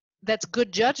that's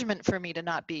good judgment for me to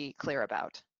not be clear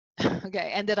about?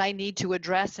 Okay, and that I need to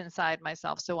address inside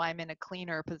myself so I'm in a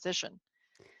cleaner position.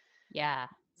 Yeah.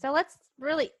 So let's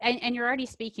really, and you're already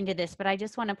speaking to this, but I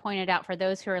just want to point it out for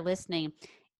those who are listening.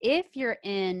 If you're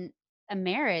in a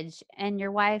marriage and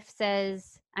your wife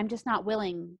says, I'm just not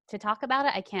willing to talk about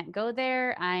it, I can't go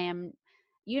there,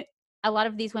 a lot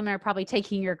of these women are probably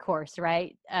taking your course,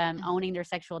 right? Owning their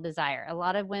sexual desire. A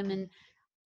lot of women,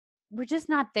 we're just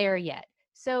not there yet.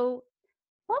 So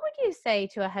what would you say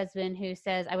to a husband who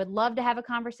says, I would love to have a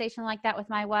conversation like that with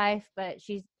my wife, but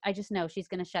I just know she's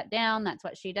going to shut down. That's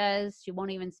what she does. She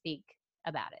won't even speak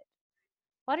about it.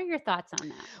 What are your thoughts on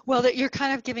that? Well, that you're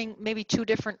kind of giving maybe two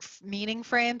different meaning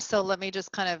frames. So let me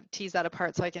just kind of tease that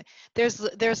apart so I can, there's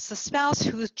the spouse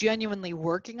who's genuinely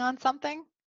working on something.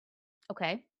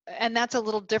 Okay. And that's a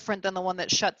little different than the one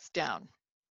that shuts down.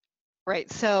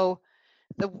 Right. So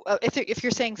if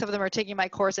you're saying some of them are taking my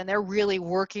course and they're really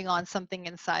working on something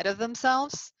inside of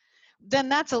themselves, then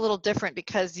that's a little different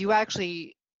because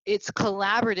it's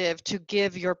collaborative to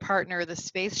give your partner the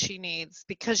space she needs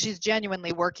because she's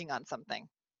genuinely working on something,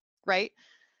 right?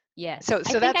 Yes. So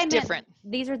that's different.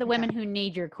 These are the women who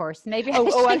need your course. Maybe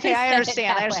okay, I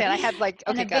understand. I had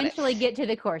and eventually get to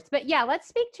the course. But yeah, let's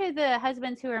speak to the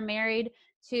husbands who are married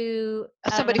to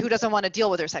somebody who doesn't want to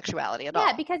deal with their sexuality at all.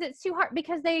 Yeah, because it's too hard,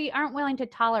 because they aren't willing to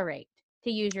tolerate,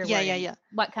 to use your word,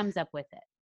 what comes up with it.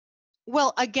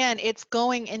 Well, again, it's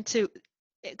going into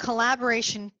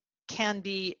collaboration can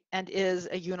be and is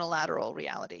a unilateral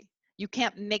reality. You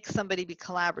can't make somebody be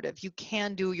collaborative. You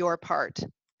can do your part.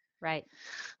 Right.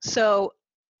 So,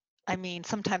 I mean,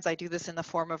 sometimes I do this in the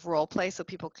form of role play so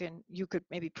you could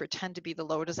maybe pretend to be the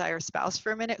low desire spouse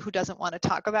for a minute who doesn't want to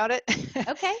talk about it.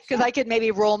 Okay. Because I could maybe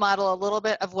role model a little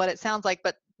bit of what it sounds like,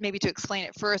 but maybe to explain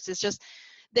it first is just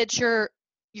that you're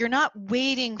not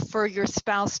waiting for your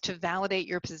spouse to validate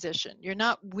your position. You're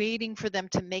not waiting for them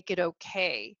to make it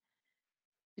okay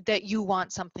that you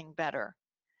want something better.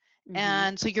 Mm-hmm.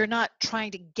 And so you're not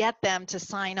trying to get them to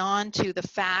sign on to the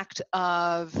fact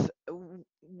of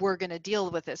we're going to deal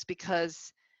with this,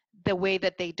 because the way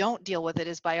that they don't deal with it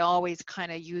is by always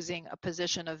kind of using a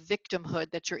position of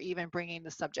victimhood that you're even bringing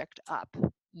the subject up.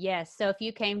 Yes. So if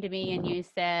you came to me and you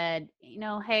said,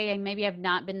 hey, maybe I've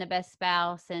not been the best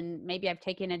spouse and maybe I've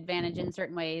taken advantage in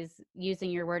certain ways, using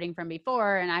your wording from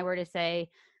before, and I were to say,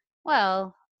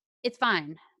 well, it's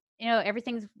fine.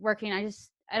 Everything's working. I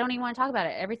don't even want to talk about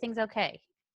it. Everything's okay.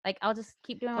 Like, I'll just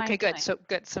keep doing my Okay, good. So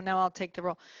good. So now I'll take the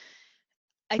role.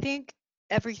 I think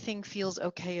everything feels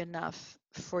okay enough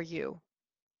for you,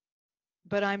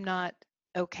 but I'm not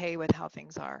okay with how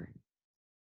things are.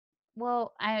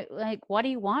 Well, what do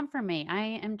you want from me?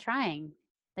 I am trying.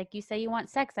 Like you say, you want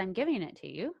sex, I'm giving it to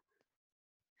you.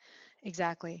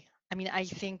 Exactly. I mean, I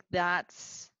think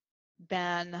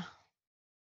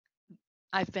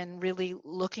I've been really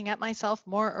looking at myself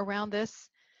more around this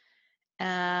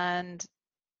and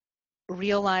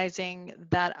realizing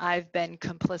that I've been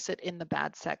complicit in the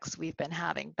bad sex we've been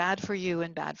having. Bad for you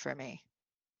and bad for me.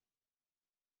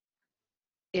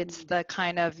 It's the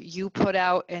kind of you put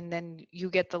out and then you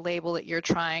get the label that you're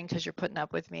trying because you're putting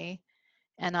up with me,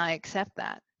 and I accept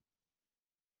that.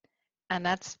 And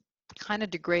that's kind of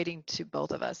degrading to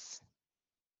both of us.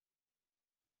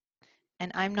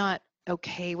 And I'm not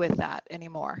okay with that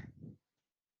anymore.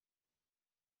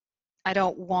 I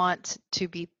don't want to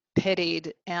be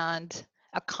pitied and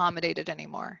accommodated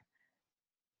anymore.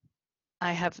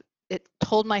 I have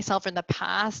told myself in the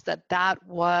past that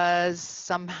was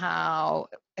somehow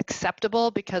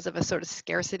acceptable because of a sort of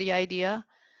scarcity idea.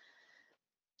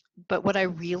 But what I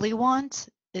really want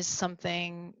is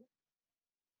something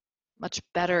much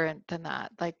better than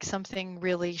that, like something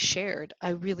really shared. I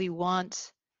really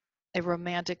want a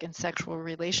romantic and sexual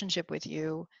relationship with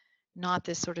you, not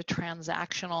this sort of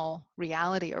transactional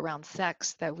reality around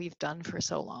sex that we've done for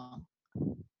so long.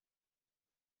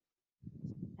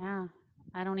 Yeah,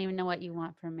 I don't even know what you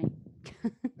want from me.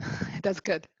 That's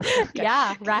good. Okay.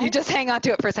 Yeah, right. You just hang on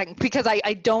to it for a second, because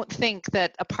I don't think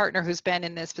that a partner who's been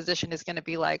in this position is going to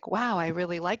be like, wow, I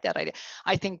really like that idea.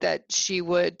 I think that she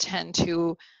would tend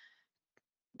to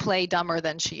play dumber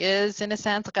than she is, in a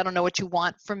sense. Like, I don't know what you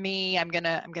want from me. I'm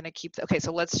gonna keep. Okay,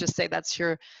 so let's just say that's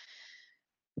your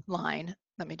line.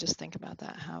 Let me just think about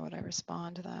that. How would I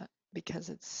respond to that? Because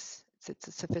it's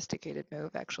a sophisticated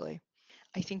move, actually.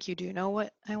 I think you do know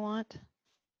what I want.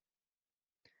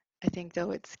 I think, though,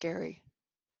 it's scary.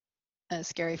 And it's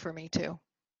scary for me too.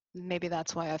 Maybe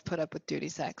that's why I've put up with duty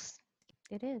sex.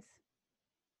 It is.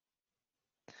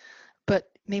 But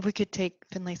maybe we could take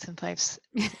Finlayson Fife's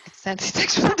extensive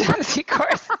sexual intimacy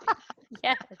course.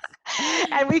 Yes.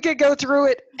 And we could go through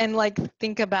it and like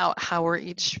think about how we're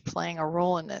each playing a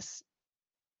role in this.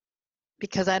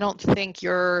 Because I don't think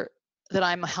that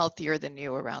I'm healthier than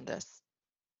you around this.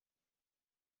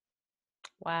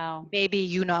 Wow. Maybe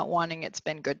you not wanting it's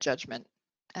been good judgment,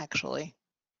 actually.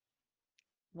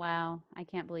 Wow. I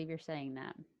can't believe you're saying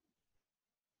that.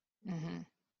 Mm-hmm.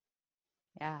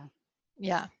 Yeah.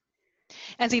 Yeah.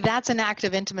 And see, that's an act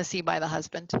of intimacy by the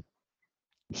husband.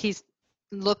 He's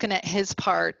looking at his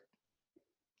part.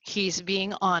 He's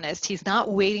being honest. He's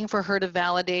not waiting for her to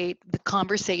validate the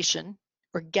conversation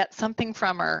or get something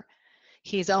from her.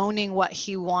 He's owning what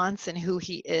he wants and who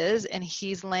he is, and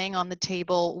he's laying on the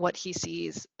table what he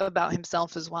sees about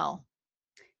himself as well.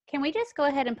 Can we just go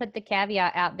ahead and put the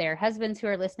caveat out there? Husbands who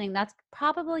are listening, that's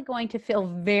probably going to feel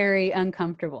very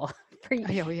uncomfortable for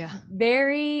you. Oh, yeah.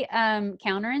 Very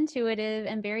counterintuitive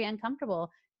and very uncomfortable,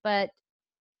 but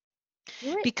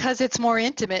do it. Because it's more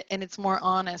intimate and it's more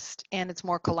honest and it's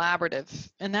more collaborative.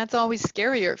 And that's always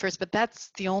scarier at first, but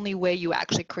that's the only way you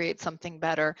actually create something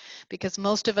better, because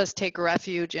most of us take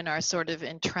refuge in our sort of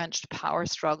entrenched power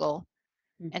struggle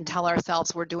and tell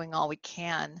ourselves we're doing all we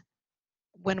can.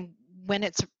 When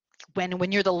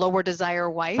you're the lower desire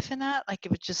wife in that, like,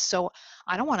 it was just so,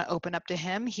 I don't want to open up to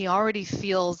him. He already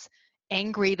feels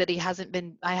angry that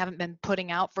I haven't been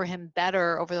putting out for him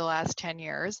better over the last 10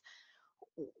 years.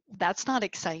 That's not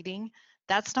exciting.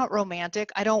 That's not romantic.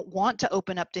 I don't want to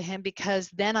open up to him, because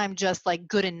then I'm just like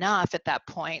good enough at that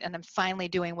point, and I'm finally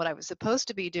doing what I was supposed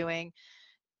to be doing.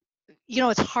 You know,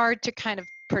 it's hard to kind of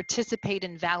participate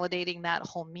in validating that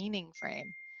whole meaning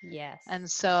frame. Yes.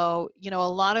 And so, you know, a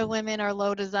lot of women are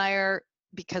low desire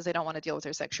because they don't want to deal with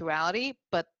their sexuality,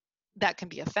 but that can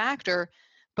be a factor.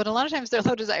 But a lot of times they're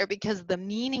low desire because the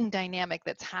meaning dynamic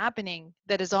that's happening,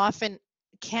 that is often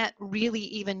can't really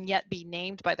even yet be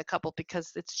named by the couple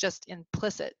because it's just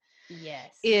implicit. Yes.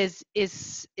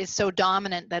 Is so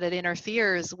dominant that it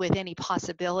interferes with any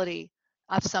possibility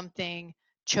of something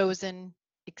chosen,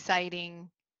 exciting,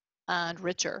 and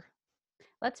richer.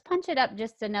 Let's punch it up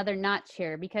just another notch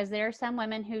here, because there are some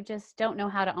women who just don't know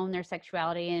how to own their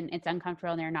sexuality and it's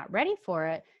uncomfortable and they're not ready for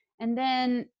it. And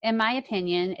then, in my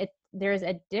opinion, there's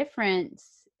a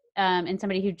difference in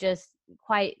somebody who just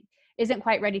isn't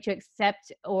quite ready to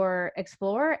accept or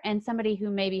explore, and somebody who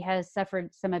maybe has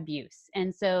suffered some abuse.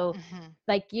 And so,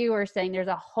 like you were saying, there's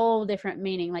a whole different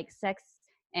meaning, like sex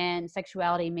and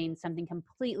sexuality means something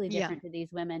completely different to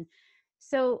these women.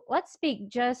 So let's speak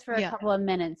just for a couple of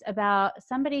minutes about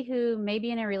somebody who may be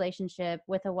in a relationship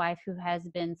with a wife who has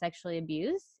been sexually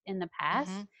abused in the past,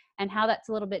 and how that's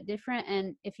a little bit different.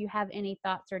 And if you have any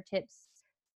thoughts or tips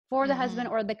for the husband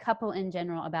or the couple in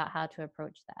general about how to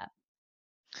approach that.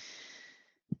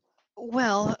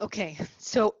 Well, okay.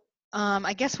 So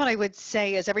I guess what I would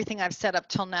say is everything I've said up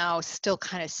till now still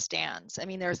kind of stands. I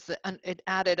mean, there's an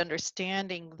added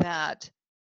understanding that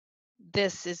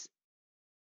this is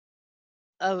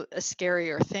a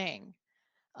scarier thing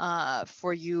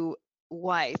for you,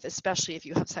 wife, especially if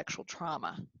you have sexual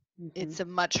trauma. It's a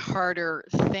much harder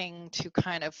thing to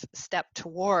kind of step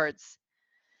towards,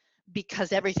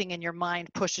 because everything in your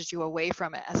mind pushes you away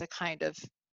from it as a kind of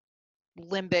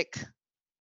limbic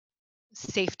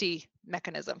safety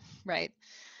mechanism, right?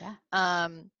 Yeah.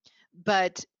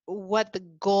 But what the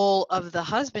goal of the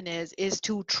husband is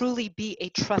to truly be a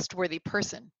trustworthy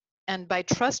person. And by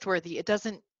trustworthy, it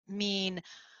doesn't mean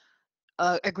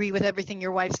agree with everything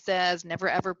your wife says, never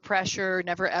ever pressure,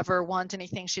 never ever want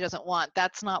anything she doesn't want.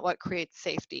 That's not what creates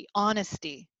safety.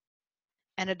 Honesty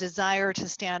and a desire to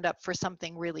stand up for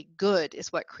something really good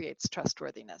is what creates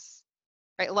trustworthiness.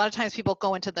 Right? A lot of times people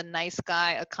go into the nice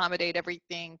guy, accommodate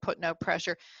everything, put no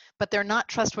pressure, but they're not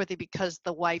trustworthy because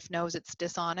the wife knows it's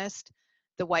dishonest.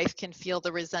 The wife can feel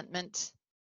the resentment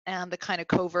and the kind of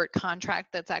covert contract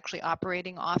that's actually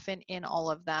operating often in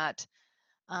all of that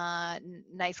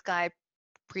nice guy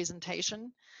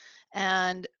presentation.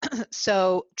 And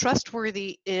so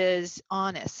trustworthy is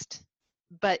honest,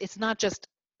 but it's not just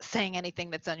saying anything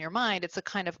that's on your mind. It's a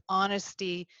kind of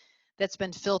honesty that's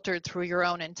been filtered through your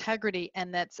own integrity,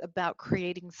 and that's about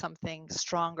creating something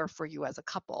stronger for you as a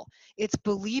couple. It's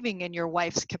believing in your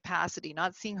wife's capacity,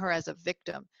 not seeing her as a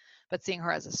victim, but seeing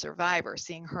her as a survivor,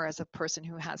 seeing her as a person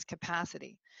who has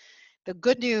capacity. The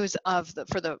good news of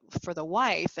for the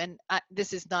wife, and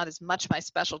this is not as much my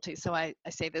specialty, so I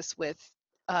say this with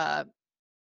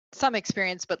some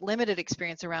experience, but limited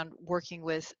experience around working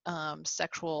with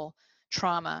sexual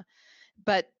trauma,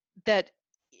 but that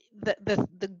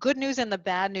the good news and the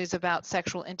bad news about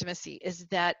sexual intimacy is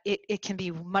that it can be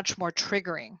much more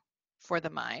triggering for the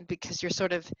mind, because you're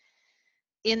sort of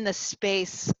in the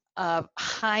space of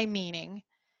high meaning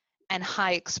and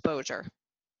high exposure.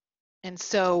 And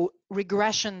so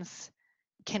regressions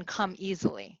can come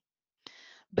easily.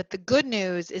 But the good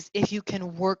news is if you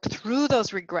can work through those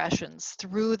regressions,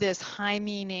 through this high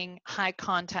meaning, high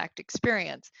contact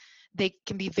experience, they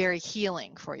can be very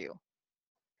healing for you.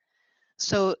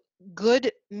 So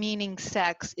good meaning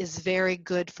sex is very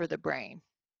good for the brain.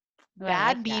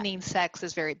 Bad meaning sex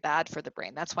is very bad for the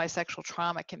brain. That's why sexual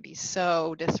trauma can be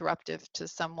so disruptive to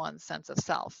someone's sense of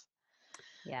self.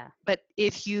 Yeah. But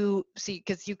if you see,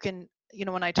 because you can,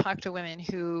 when I talk to women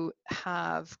who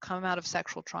have come out of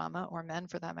sexual trauma, or men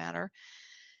for that matter,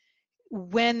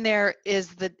 when there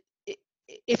is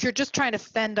if you're just trying to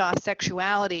fend off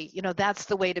sexuality, that's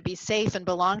the way to be safe and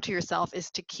belong to yourself, is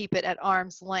to keep it at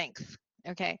arm's length.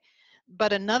 Okay.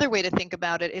 But another way to think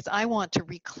about it is, I want to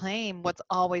reclaim what's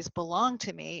always belonged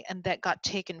to me and that got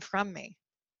taken from me.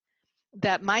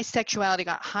 That my sexuality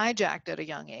got hijacked at a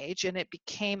young age, and it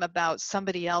became about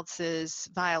somebody else's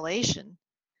violation,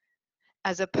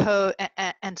 as opposed,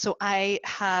 and so I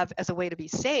have, as a way to be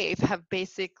safe, have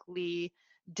basically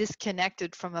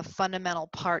disconnected from a fundamental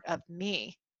part of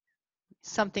me,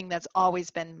 something that's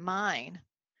always been mine.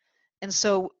 And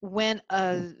so when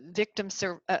a victim,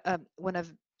 when a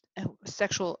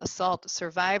sexual assault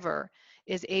survivor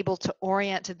is able to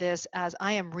orient to this as,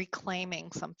 I am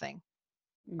reclaiming something,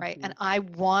 right? And I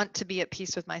want to be at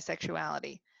peace with my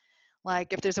sexuality.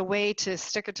 Like, if there's a way to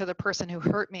stick it to the person who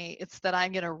hurt me, it's that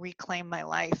I'm going to reclaim my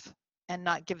life and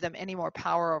not give them any more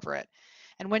power over it.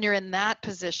 And when you're in that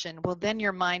position, well, then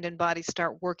your mind and body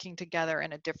start working together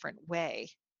in a different way.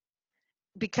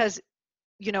 Because,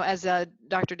 as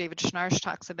Dr. David Schnarch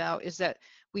talks about, is that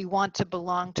we want to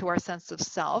belong to our sense of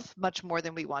self much more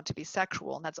than we want to be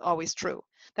sexual. And that's always true.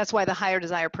 That's why the higher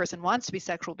desire person wants to be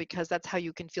sexual, because that's how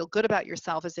you can feel good about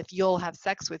yourself, as if you'll have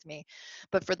sex with me.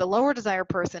 But for the lower desire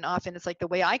person, often it's like, the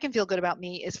way I can feel good about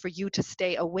me is for you to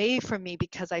stay away from me,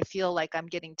 because I feel like I'm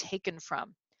getting taken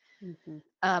from.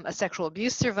 A sexual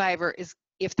abuse survivor is,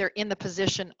 if they're in the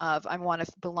position of, I want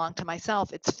to belong to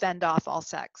myself, it's fend off all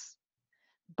sex.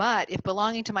 But if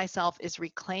belonging to myself is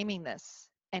reclaiming this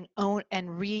and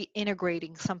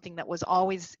reintegrating something that was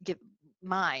always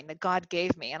mine, that God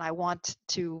gave me, and I want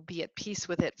to be at peace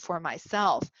with it for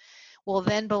myself, well,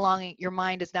 then your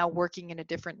mind is now working in a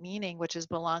different meaning, which is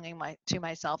belonging to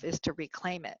myself is to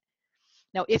reclaim it.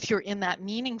 Now, if you're in that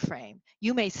meaning frame,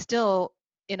 you may still,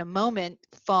 in a moment,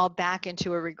 fall back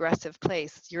into a regressive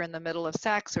place. You're in the middle of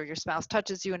sex, or your spouse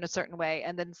touches you in a certain way,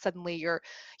 and then suddenly you're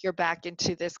back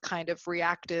into this kind of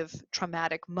reactive,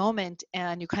 traumatic moment,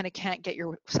 and you kind of can't get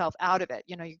yourself out of it.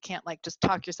 You can't just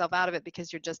talk yourself out of it,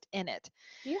 because you're just in it.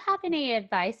 Do you have any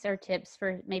advice or tips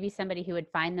for maybe somebody who would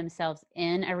find themselves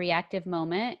in a reactive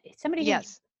moment? Somebody who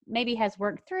maybe has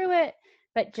worked through it,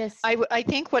 but just... I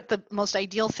think what the most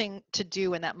ideal thing to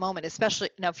do in that moment,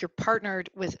 especially now if you're partnered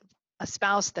with a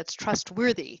spouse that's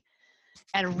trustworthy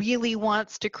and really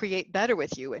wants to create better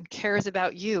with you and cares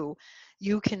about you,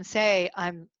 you can say,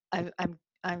 I'm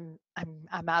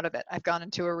out of it. I've gone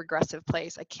into a regressive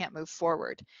place. I can't move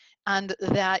forward. And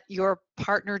that your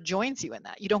partner joins you in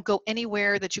that. You don't go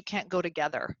anywhere that you can't go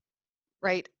together,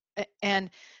 right? And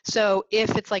so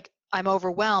if it's like, I'm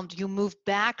overwhelmed, you move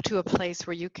back to a place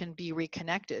where you can be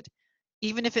reconnected,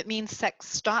 even if it means sex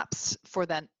stops for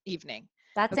that evening.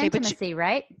 That's intimacy,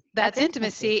 right? That's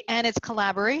intimacy, and it's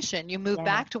collaboration. You move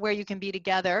back to where you can be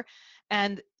together,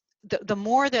 and the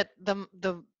more that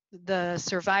the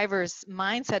survivor's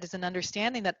mindset is an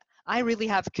understanding that I really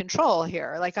have control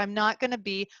here. Like, I'm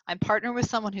partnering with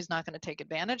someone who's not going to take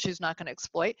advantage, who's not going to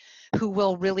exploit, who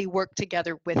will really work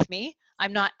together with me.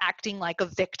 I'm not acting like a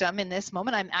victim in this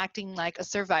moment. I'm acting like a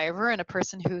survivor and a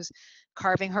person who's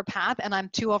carving her path, and I'm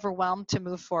too overwhelmed to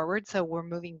move forward, so we're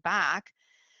moving back.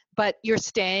 But you're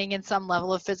staying in some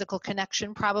level of physical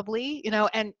connection probably,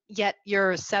 and yet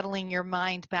you're settling your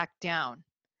mind back down.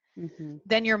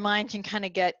 Then your mind can kind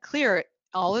of get clear.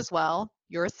 All is well.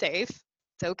 You're safe.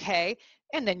 It's okay.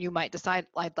 And then you might decide,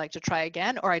 I'd like to try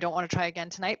again, or I don't want to try again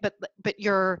tonight. But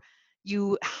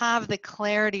you have the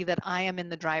clarity that I am in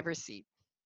the driver's seat.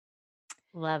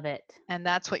 Love it. And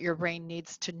that's what your brain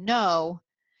needs to know,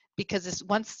 because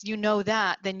once you know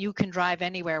that, then you can drive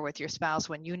anywhere with your spouse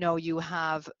when you know you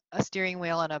have a steering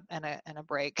wheel and a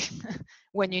brake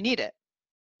when you need it.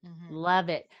 Mm-hmm. Love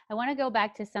it. I want to go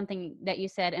back to something that you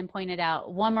said and pointed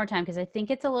out one more time, because I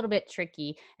think it's a little bit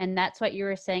tricky. And that's what you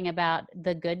were saying about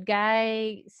the good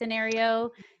guy scenario.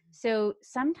 So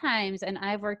sometimes, and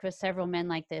I've worked with several men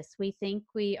like this, we think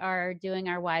we are doing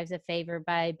our wives a favor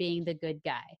by being the good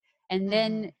guy, and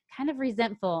then kind of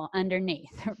resentful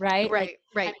underneath, right? Right.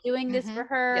 I'm doing this for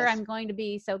her. Yes. I'm going to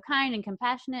be so kind and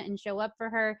compassionate and show up for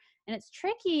her. And it's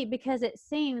tricky because it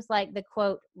seems like the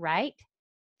quote, right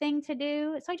thing to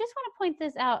do. So I just want to point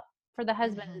this out for the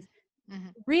husbands.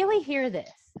 Really hear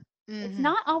this. It's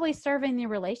not always serving the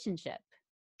relationship.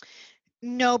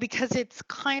 No, because it's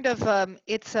kind of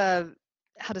it's a,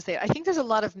 how to say it? I think there's a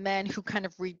lot of men who kind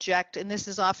of reject, and this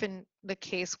is often the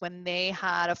case when they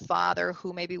had a father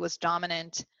who maybe was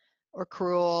dominant or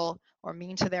cruel or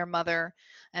mean to their mother,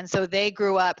 and so they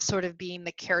grew up sort of being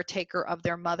the caretaker of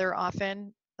their mother,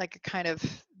 often like a kind of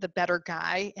the better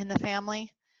guy in the family.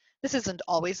 This isn't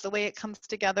always the way it comes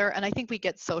together, and I think we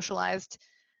get socialized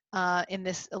in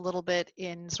this a little bit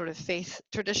in sort of faith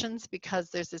traditions, because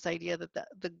there's this idea that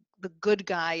the good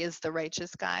guy is the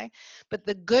righteous guy, but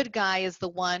the good guy is the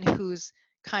one who's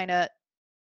kind of,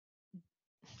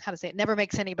 how to say it, never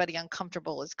makes anybody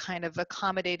uncomfortable, is kind of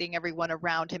accommodating everyone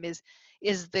around him, is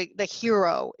the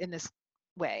hero in this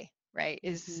way, right?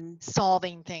 Is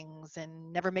solving things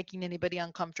and never making anybody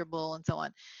uncomfortable and so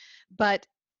on. But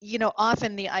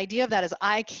often the idea of that is,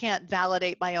 I can't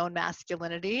validate my own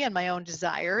masculinity and my own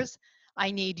desires. I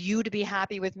need you to be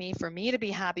happy with me for me to be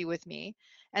happy with me.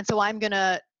 And so I'm going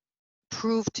to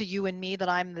prove to you and me that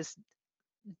I'm this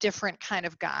different kind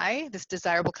of guy, this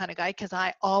desirable kind of guy, because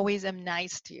I always am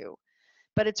nice to you.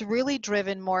 But it's really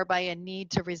driven more by a need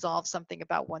to resolve something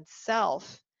about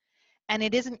oneself. And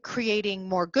it isn't creating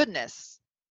more goodness.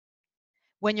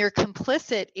 When you're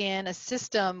complicit in a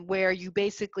system where you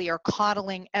basically are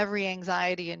coddling every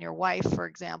anxiety in your wife, for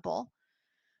example,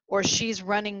 or she's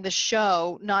running the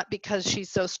show, not because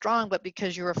she's so strong, but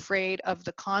because you're afraid of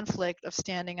the conflict of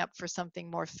standing up for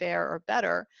something more fair or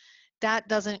better, that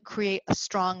doesn't create a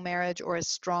strong marriage or a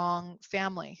strong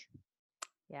family.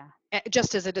 Yeah.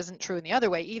 Just as it isn't true in the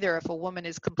other way either. If a woman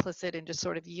is complicit in just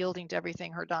sort of yielding to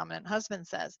everything her dominant husband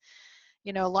says,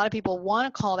 a lot of people want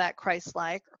to call that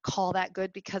Christ-like or call that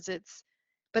good, because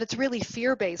but it's really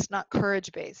fear-based, not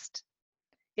courage-based.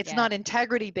 It's not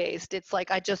integrity-based. It's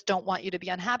like, I just don't want you to be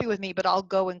unhappy with me, but I'll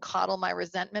go and coddle my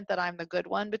resentment that I'm the good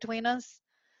one between us.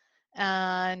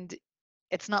 And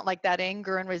it's not like that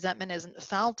anger and resentment isn't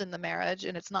felt in the marriage,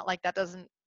 and it's not like that doesn't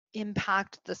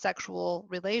impact the sexual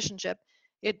relationship.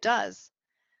 It does.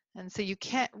 And so you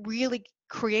can't really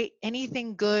create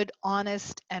anything good,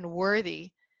 honest, and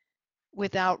worthy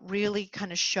without really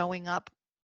kind of showing up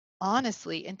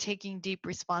honestly and taking deep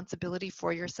responsibility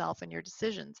for yourself and your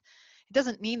decisions. It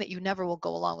doesn't mean that you never will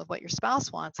go along with what your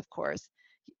spouse wants, of course,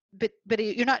 but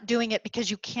you're not doing it because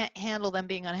you can't handle them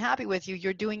being unhappy with you.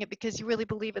 You're doing it because you really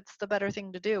believe it's the better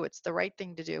thing to do. It's the right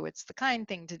thing to do. It's the kind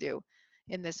thing to do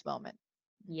in this moment.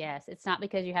 Yes, it's not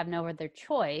because you have no other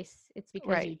choice. It's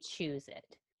because you choose it.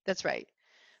 That's right.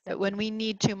 But when we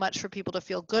need too much for people to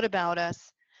feel good about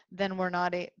us, then we're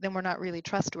not really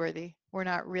trustworthy. We're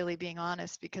not really being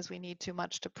honest, because we need too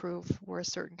much to prove we're a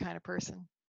certain kind of person.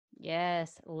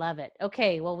 Yes, love it.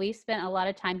 Okay, well, we spent a lot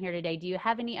of time here today. Do you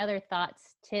have any other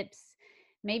thoughts, tips,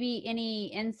 maybe any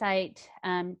insight,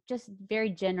 just very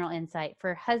general insight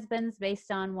for husbands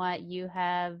based on what you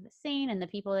have seen and the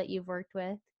people that you've worked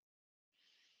with?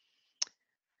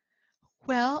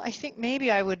 Well, I think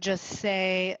maybe I would just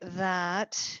say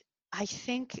that I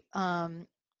think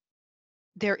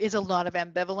there is a lot of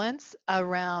ambivalence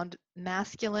around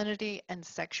masculinity and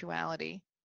sexuality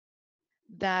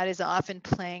that is often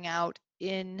playing out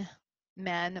in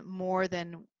men more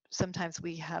than sometimes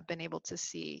we have been able to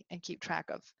see and keep track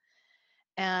of.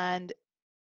 And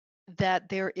that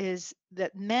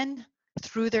that men,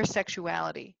 through their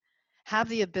sexuality, have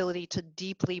the ability to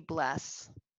deeply bless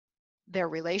their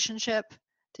relationship,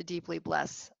 to deeply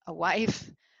bless a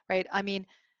wife, right? I mean,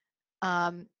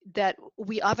 that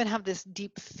we often have this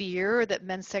deep fear that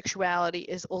men's sexuality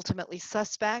is ultimately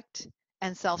suspect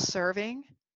and self-serving,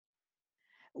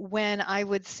 when I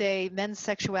would say men's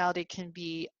sexuality can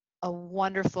be a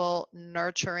wonderful,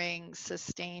 nurturing,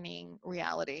 sustaining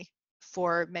reality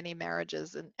for many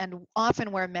marriages, and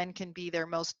often where men can be their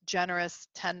most generous,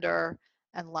 tender,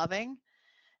 and loving.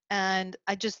 And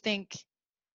I just think,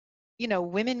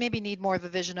 women maybe need more of a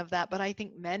vision of that, but I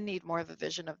think men need more of a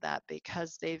vision of that,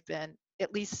 because they've been,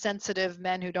 at least sensitive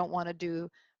men who don't want to do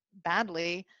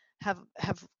badly,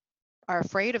 are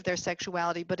afraid of their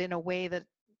sexuality, but in a way that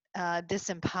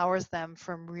disempowers them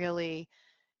from really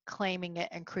claiming it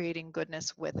and creating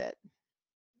goodness with it.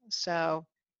 So,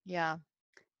 yeah.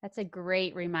 That's a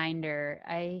great reminder.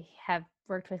 I have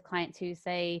worked with clients who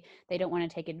say they don't want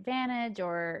to take advantage,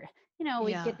 or,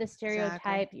 we get the stereotype,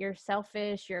 exactly. You're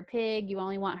selfish, you're a pig, you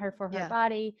only want her for her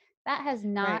body. That has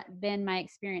not been my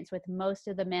experience with most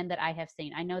of the men that I have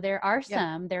seen. I know there are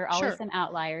some, there are always some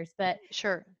outliers, but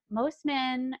most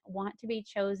men want to be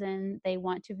chosen. They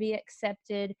want to be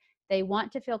accepted. They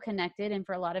want to feel connected. And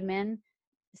for a lot of men,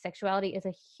 sexuality is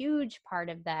a huge part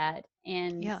of that.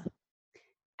 And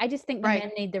I just think the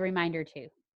men need the reminder too.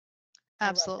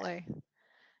 Absolutely.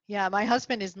 Yeah, my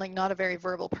husband is like not a very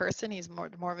verbal person. He's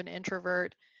more of an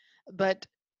introvert, but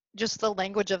just the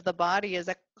language of the body is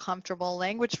a comfortable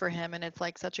language for him, and it's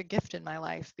like such a gift in my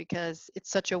life, because it's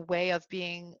such a way of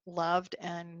being loved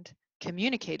and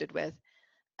communicated with.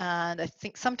 And I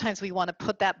think sometimes we want to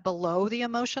put that below the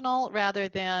emotional, rather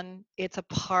than it's a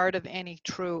part of any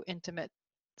true intimate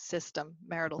system,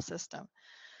 marital system.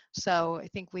 So I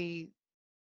think we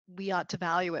ought to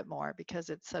value it more, because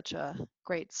it's such a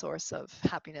great source of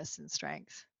happiness and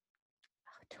strength.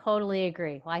 Totally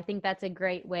agree. Well, I think that's a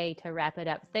great way to wrap it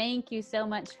up. Thank you so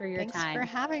much for your time. Thanks for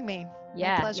having me.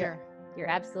 My pleasure. You're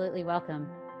absolutely welcome.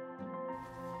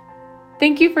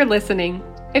 Thank you for listening.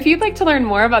 If you'd like to learn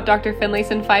more about Dr.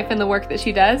 Finlayson Fife and the work that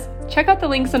she does, check out the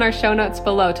links in our show notes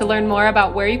below to learn more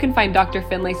about where you can find Dr.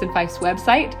 Finlayson Fife's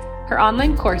website, her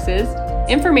online courses,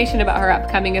 information about her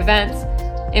upcoming events,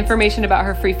 information about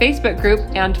her free Facebook group,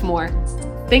 and more.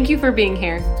 Thank you for being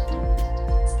here.